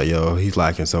building. He was like, "Yo, he's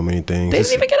lacking so many things." They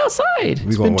didn't even get outside.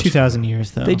 It's been 2,000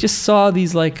 years, though. They just saw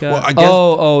these like, Well, I guess-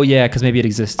 oh yeah, because maybe it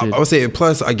existed. I would say.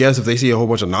 Plus, I guess if they see a whole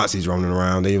bunch of Nazis roaming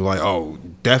around, they like, "Oh,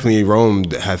 definitely Rome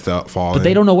had fallen." But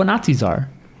they don't know what Nazis are.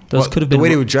 Those could have been the way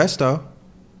they were dressed, though.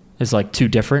 It's like too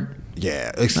different.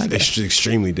 Yeah, it's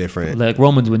extremely different. Like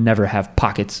Romans would never have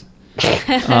pockets.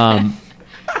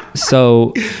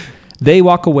 So they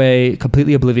walk away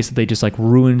completely oblivious that they just like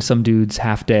ruined some dude's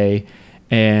half day.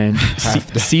 And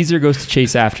Caesar goes to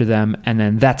chase after them, and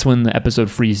then that's when the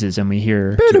episode freezes, and we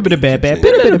hear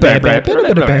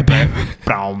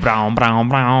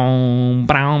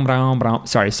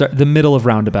sorry, the middle of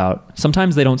Roundabout.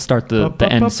 Sometimes they don't start the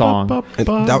end song. And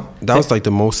that was like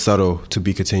the most subtle to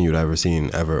be continued I've ever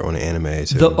seen on an anime.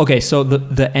 Too. So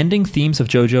the ending themes of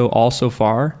JoJo all so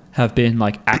far have been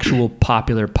like actual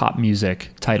popular pop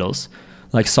music titles.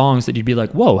 Like songs that you'd be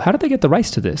like, whoa, how did they get the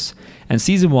rights to this? And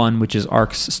season 1, which is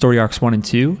story arcs 1 and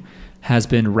 2, has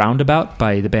been Roundabout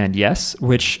by the band Yes,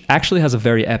 which actually has a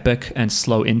very epic and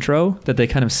slow intro that they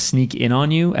kind of sneak in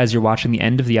on you as you're watching the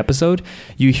end of the episode.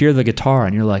 You hear the guitar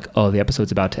and you're like, oh, the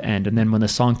episode's about to end. And then when the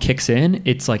song kicks in,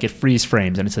 it's like it freeze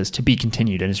frames and it says to be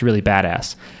continued, and it's really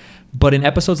badass. But in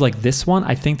episodes like this one,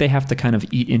 I think they have to kind of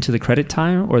eat into the credit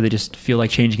time, or they just feel like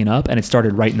changing it up, and it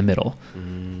started right in the middle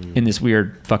in this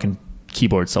weird fucking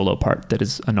keyboard solo part that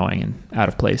is annoying and out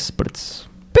of place, but it's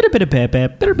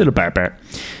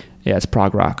yeah, it's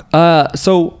prog rock.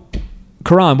 So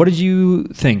Karan, what did you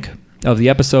think of the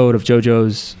episode of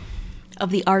JoJo's? Of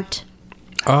the art.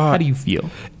 How do you feel?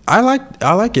 I like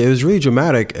it. It was really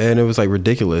dramatic and it was like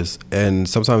ridiculous. And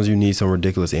sometimes you need some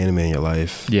ridiculous anime in your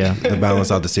life, Yeah, to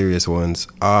balance out the serious ones.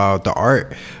 The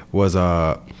art was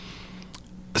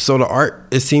so the art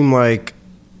it seemed like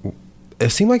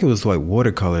it was like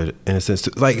watercolored in a sense.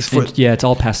 Like it's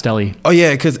all pastel-y. Oh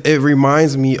yeah, because it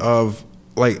reminds me of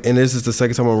like, and this is the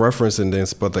second time I'm referencing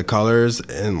this, but the colors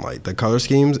and like the color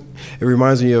schemes, it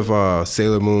reminds me of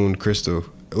Sailor Moon Crystal.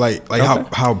 Like Okay.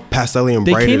 how pastel-y and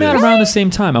They bright came it out is. around the same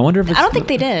time. I wonder if it's, I don't think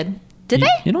they did. Did they?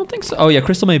 You don't think so? Oh yeah,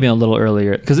 Crystal may be a little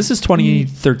earlier because this is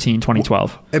 2013,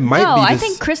 2012. It might No, be. I this-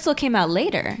 think Crystal came out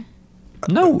later.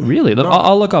 No, really.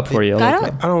 I'll look up for you. I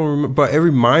don't- I don't remember, but it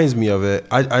reminds me of it.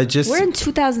 I just We're in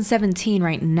 2017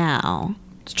 right now.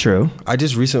 It's true. I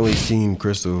just recently seen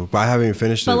Crystal, but I haven't even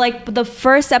finished But it. like the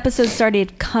first episode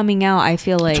started coming out, I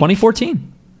feel like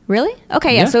 2014. Really?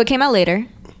 Okay, yeah. Yeah. So it came out later.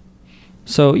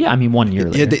 So yeah, I mean 1 year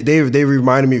later. Yeah, they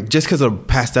reminded me just because of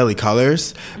pastel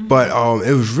colors, but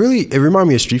it reminded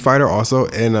me of Street Fighter also,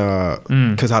 and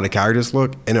because how the characters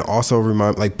look, and it also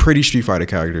remind like pretty Street Fighter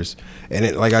characters, and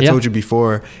it like I told you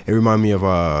before, it reminded me of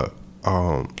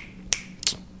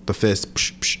the Fist.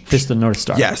 Fist of the North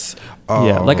Star. Yes.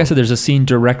 Yeah, like I said, there's a scene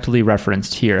directly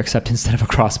referenced here, except instead of a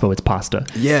crossbow, it's pasta.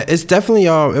 Yeah, it's definitely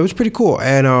it was pretty cool,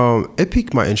 and it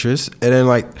piqued my interest, and then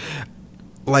like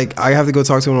I have to go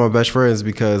talk to one of my best friends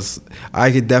because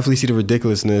I could definitely see the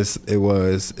ridiculousness.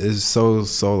 It's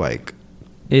so like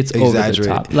It's over the exaggerated.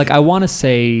 top. Like I want to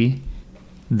say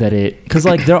that because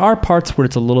like there are parts where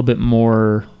it's a little bit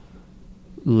more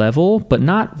level, but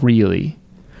not really.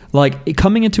 like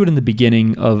coming into it in the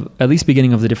beginning of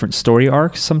the different story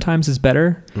arcs sometimes is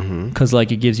better because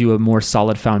like it gives you a more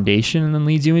solid foundation and then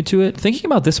leads you into it. Thinking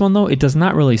about this one though, it does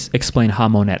not really explain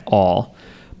Hamon at all.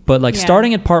 But like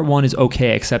starting at part 1 is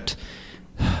okay, except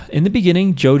in the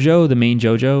beginning, Jojo, the main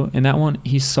Jojo in that one,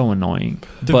 he's so annoying.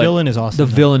 The villain is awesome. The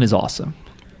villain is awesome.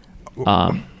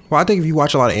 Well, I think if you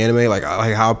watch a lot of anime, like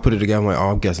how I put it together, I'm like,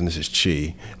 oh, I'm guessing this is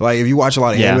Chi. Like if you watch a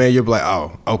lot of anime, you'll be like,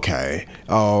 oh, okay.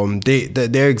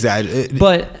 They're exaggerating.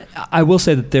 But I will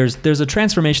say that there's a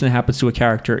transformation that happens to a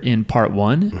character in part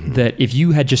 1 that if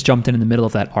you had just jumped in the middle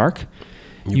of that arc,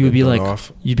 you would be like,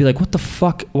 what the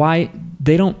fuck? Why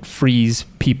they don't freeze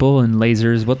people and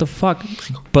lasers? What the fuck?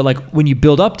 But like when you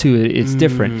build up to it, it's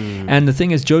different. And the thing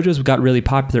is, JoJo's got really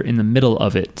popular in the middle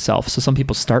of itself. So some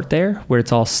people start there where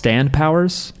it's all stand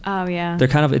powers. Oh yeah.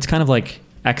 It's kind of like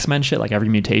X-Men shit. Like every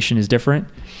mutation is different,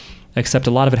 except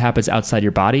a lot of it happens outside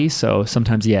your body. So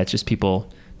sometimes, it's just people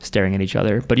staring at each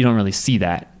other, but you don't really see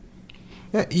that.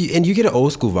 Yeah, and you get an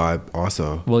old school vibe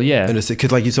also. Well, yeah, and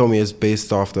because like you told me, it's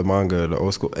based off the manga, the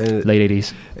old school, and late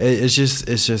 80s. It's just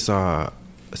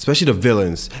especially the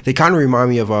villains. They kind of remind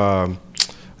me of I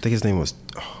think his name was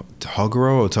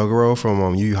Toguro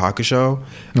from Yu Yu Hakusho.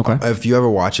 Okay, if you ever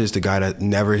watch this, the guy that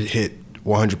never hit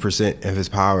 100% of his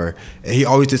power, and he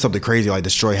always did something crazy like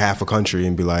destroy half a country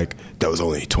and be like, that was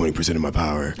only 20% of my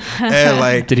power. And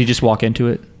like, did he just walk into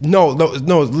it? No,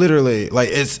 literally, like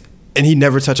and he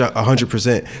never touched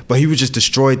 100%, but he would just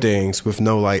destroy things with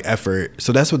no like effort.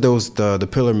 So that's what the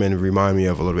Pillar Men remind me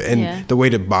of a little bit, and the way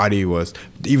the body was,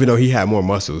 even though he had more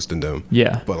muscles than them.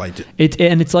 Yeah, but like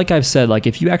it's like I've said, like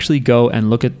if you actually go and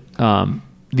look at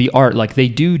the art, like they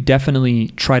do definitely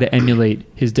try to emulate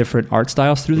his different art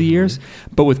styles through the years,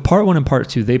 but with part 1 and part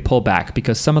 2 they pull back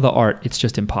because some of the art, it's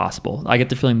just impossible. I get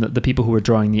the feeling that the people who were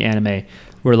drawing the anime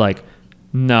were like,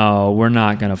 no, we're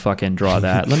not gonna fucking draw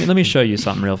that. let me show you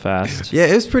something real fast. Yeah,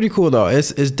 it's pretty cool though.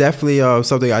 It's definitely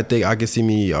something I think I can see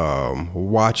me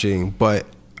watching, but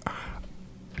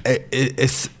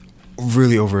it's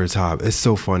really over the top. It's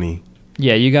so funny.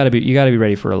 Yeah, you gotta be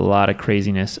ready for a lot of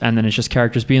craziness, and then it's just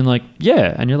characters being like,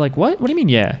 yeah, and you're like, what do you mean,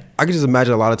 yeah? I can just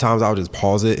imagine a lot of times I would just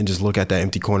pause it and just look at that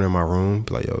empty corner in my room,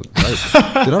 be like, yo,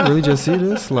 did I really just see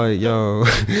this? Like, yo,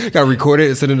 gotta record it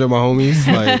and send it to my homies.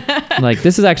 Like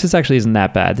this actually isn't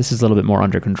that bad. This is a little bit more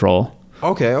under control.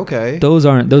 Okay. Those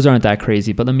aren't that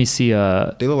crazy, but let me see.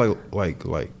 They look like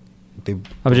they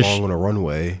belong on a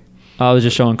runway. I was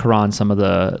just showing Karan some of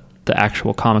the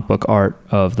actual comic book art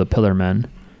of the Pillar Men.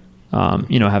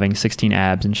 Having 16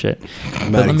 abs and shit.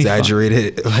 Mad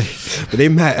exaggerated, but they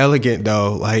mad elegant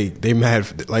though. Like they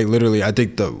mad, like literally. I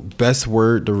think the best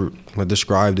word to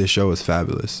describe this show is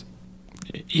fabulous.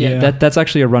 Yeah, that's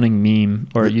actually a running meme,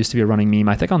 or it used to be a running meme.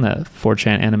 I think on the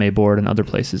 4chan anime board and other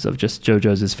places of just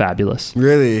JoJo's is fabulous.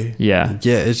 Really? Yeah.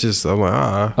 Yeah, it's just I'm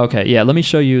like Okay, yeah. Let me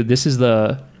show you. This is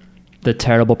the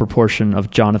terrible proportion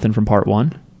of Jonathan from part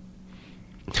 1.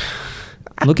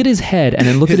 Look at his head, and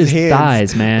then look at his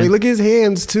thighs, man. Wait, look at his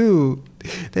hands too.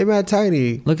 They mad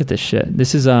tiny. Look at this shit.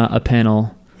 This is a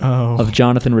panel of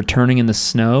Jonathan returning in the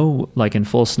snow, like in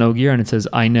full snow gear, and it says,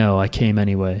 "I know, I came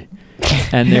anyway."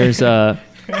 And there's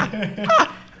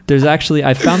actually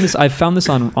I found this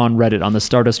on Reddit, on the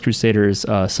Stardust Crusaders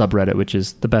subreddit, which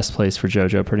is the best place for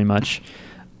JoJo pretty much.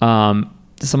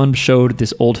 Someone showed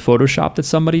this old Photoshop that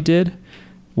somebody did,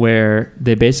 where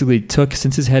they basically took,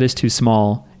 since his head is too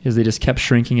small, is they just kept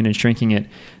shrinking it and shrinking it.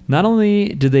 Not only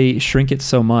did they shrink it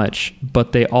so much,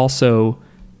 but they also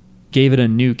gave it a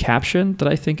new caption that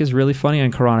I think is really funny.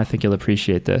 And Karan, I think you'll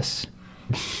appreciate this.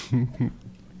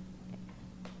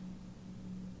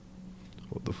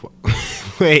 What the fuck?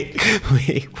 Wait.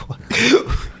 What?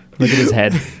 Look at his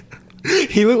head.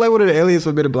 He looked like one of the aliens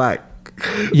from Men in Black.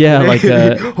 Yeah, like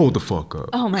hold the fuck up.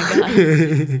 Oh my god,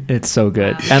 it's so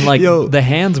good. And like the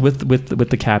hands with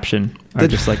the caption are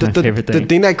just like my favorite thing. The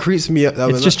thing that creeps me up,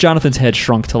 it's just Jonathan's head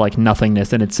shrunk to like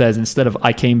nothingness, and it says, instead of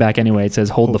 "I came back anyway," it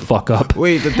says "hold the fuck up."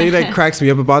 Wait, the thing that cracks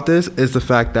me up about this is the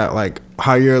fact that like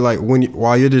how you're like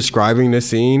while you're describing the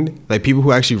scene, like people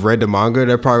who actually read the manga,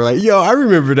 they're probably like, "Yo, I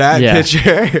remember that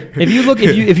picture."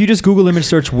 if you just Google image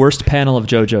search "worst panel of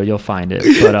JoJo," you'll find it.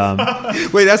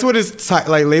 But wait, that's what it's like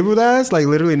labeled as, like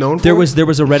literally known for. There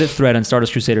was a Reddit thread on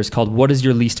Stardust Crusaders called "What is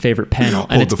your least favorite panel?"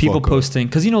 and it's people posting,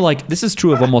 because like this is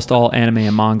true of almost all anime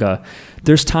and manga.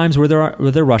 There's times where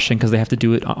they're rushing because they have to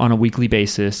do it on a weekly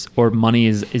basis, or money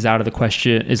is out of the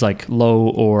question, is like low,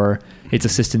 or it's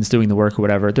assistants doing the work or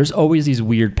whatever. There's always these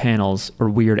weird panels or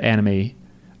weird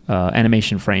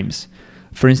animation frames.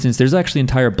 For instance, there's actually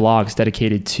entire blogs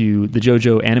dedicated to the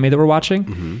JoJo anime that we're watching.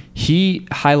 Mm-hmm. He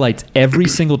highlights every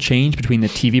single change between the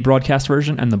TV broadcast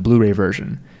version and the Blu-ray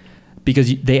version.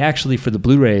 because they actually, for the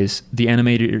Blu-rays, the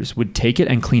animators would take it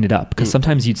and clean it up. Because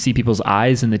sometimes you'd see people's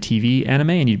eyes in the TV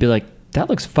anime and you'd be like, that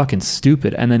looks fucking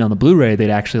stupid. And then on the Blu-ray, they'd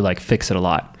actually like fix it a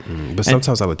lot. But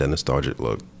sometimes I like that nostalgic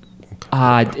look.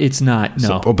 It's not,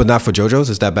 no. But not for JoJo's?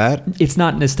 Is that bad? It's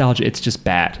not nostalgia. It's just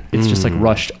bad. It's just like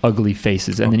rushed, ugly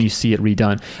faces. And then you see it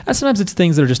redone. And sometimes it's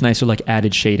things that are just nicer, like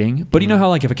added shading. But you know how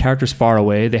like if a character's far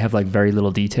away, they have like very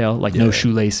little detail, like no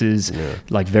shoelaces,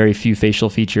 like very few facial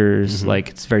features. Like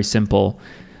it's very simple.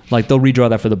 Like they'll redraw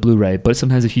that for the Blu-ray. But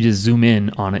sometimes if you just zoom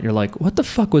in on it, you're like, what the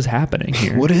fuck was happening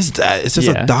here? What is that? It's just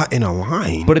a dot in a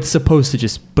line. But it's supposed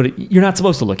to you're not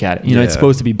supposed to look at it. You know, it's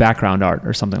supposed to be background art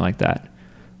or something like that.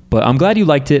 But I'm glad you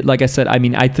liked it. Like I said, I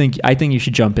mean, I think you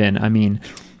should jump in. I mean,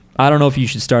 I don't know if you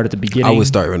should start at the beginning. I would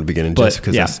start from the beginning just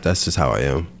because that's just how I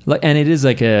am. Like, and it is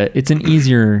like it's an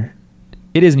easier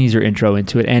intro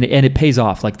into it, and it pays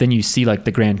off. Like then you see like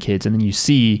the grandkids, and then you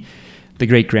see the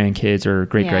great grandkids or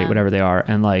great whatever they are,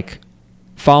 and like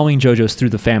following JoJo's through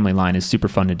the family line is super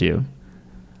fun to do.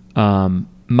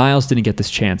 Miles didn't get this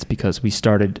chance because we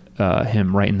started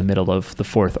him right in the middle of the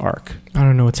 4th arc. I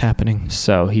don't know what's happening.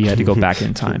 So he had to go back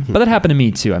in time. But that happened to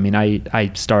me too. I mean,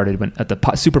 I started at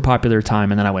the super popular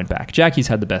time and then I went back. Jackie's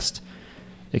had the best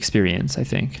experience, I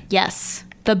think. Yes.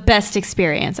 The best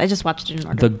experience. I just watched it in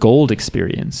order. The gold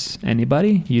experience.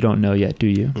 Anybody? You don't know yet, do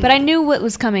you? But I knew what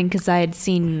was coming because I had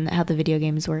seen how the video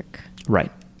games work.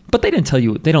 Right. But they didn't tell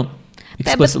you. They don't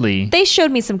explicitly. They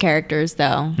showed me some characters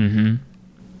though. Mm-hmm.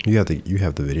 You have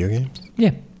the video games?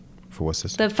 Yeah. For what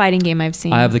system? The fighting game I've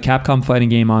seen. I have the Capcom fighting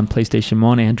game on PlayStation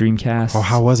 1 and Dreamcast. Oh,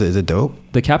 how was it? Is it dope?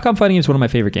 The Capcom fighting game is one of my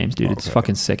favorite games, dude. It's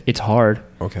fucking sick. It's hard.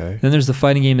 Okay. Then there's the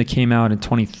fighting game that came out in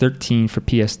 2013 for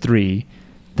PS3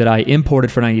 that I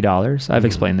imported for $90. I've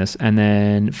explained this. And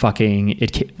then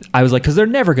I was like, because they're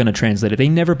never going to translate it. They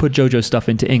never put JoJo stuff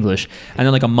into English. And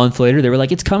then like a month later, they were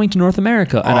like, it's coming to North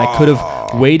America. And I could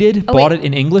have waited, bought it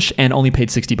in English, and only paid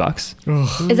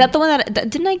 $60. Is that the one that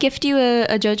didn't I gift you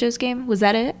a JoJo's game? Was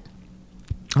that it?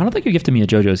 I don't think you gifted me a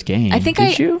JoJo's game. I think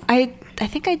Did you? I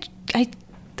think I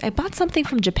bought something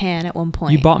from Japan at one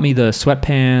point. You bought me the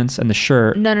sweatpants and the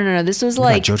shirt. No. This was You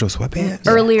like got JoJo sweatpants?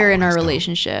 earlier in our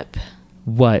relationship.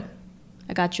 What?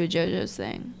 I got you a JoJo's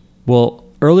thing. Well,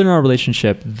 early in our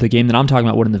relationship, the game that I'm talking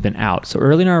about wouldn't have been out. So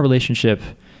early in our relationship,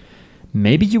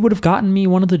 maybe you would have gotten me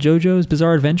one of the JoJo's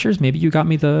Bizarre Adventures. Maybe you got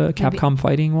me the Capcom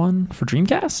fighting one for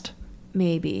Dreamcast.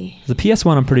 Maybe. The PS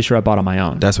one, I'm pretty sure I bought on my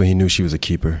own. That's when he knew she was a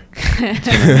keeper.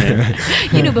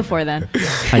 You knew before then.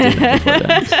 I did know before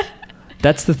then.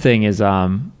 That's the thing is,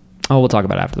 we'll talk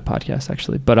about it after the podcast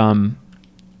actually. But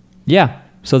yeah.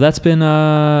 So that's been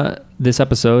this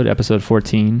episode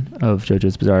 14 of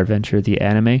JoJo's Bizarre Adventure, the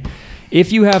anime.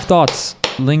 If you have thoughts,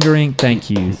 lingering,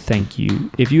 thank you.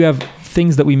 If you have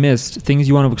things that we missed, things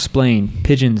you want to explain,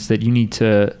 pigeons that you need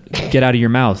to get out of your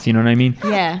mouth, you know what I mean?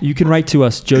 Yeah. You can write to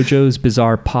us,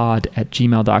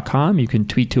 jojosbizarrepod@gmail.com. You can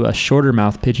tweet to us, shorter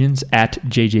mouth pigeons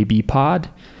 @jjbpod.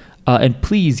 And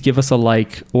please give us a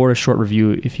like or a short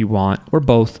review if you want, or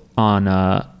both on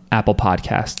Apple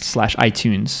Podcasts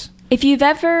 /iTunes. If you've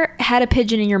ever had a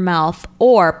pigeon in your mouth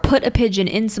or put a pigeon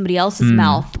in somebody else's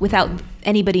mouth without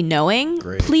anybody knowing,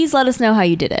 please let us know how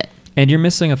you did it. And you're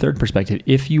missing a third perspective.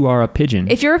 If you are a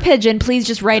pigeon. If you're a pigeon, please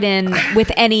just write in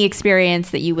with any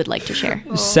experience that you would like to share.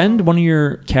 Send one of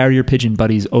your carrier pigeon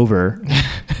buddies over.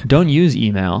 Don't use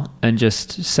email and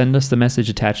just send us the message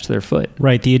attached to their foot.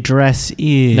 Right. The address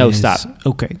is... No, stop.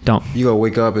 Okay. Don't. You gonna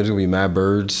wake up and there's gonna be mad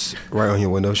birds right on your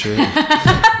window shit.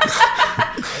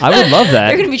 I would love that.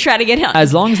 They're going to be trying to get out.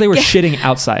 As long as they were shitting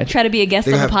outside. Try to be a guest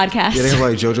on the podcast. Yeah, they have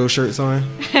like JoJo shirts on.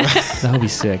 That would be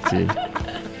sick, dude.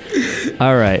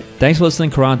 All right. Thanks for listening,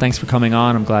 Karan. Thanks for coming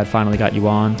on. I'm glad I finally got you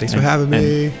on. Thanks for having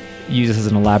me. And use this as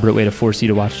an elaborate way to force you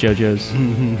to watch JoJo's.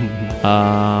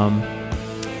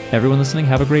 Everyone listening,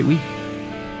 have a great week.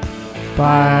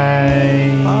 Bye.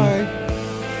 Bye.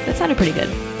 That sounded pretty good.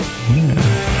 Yeah.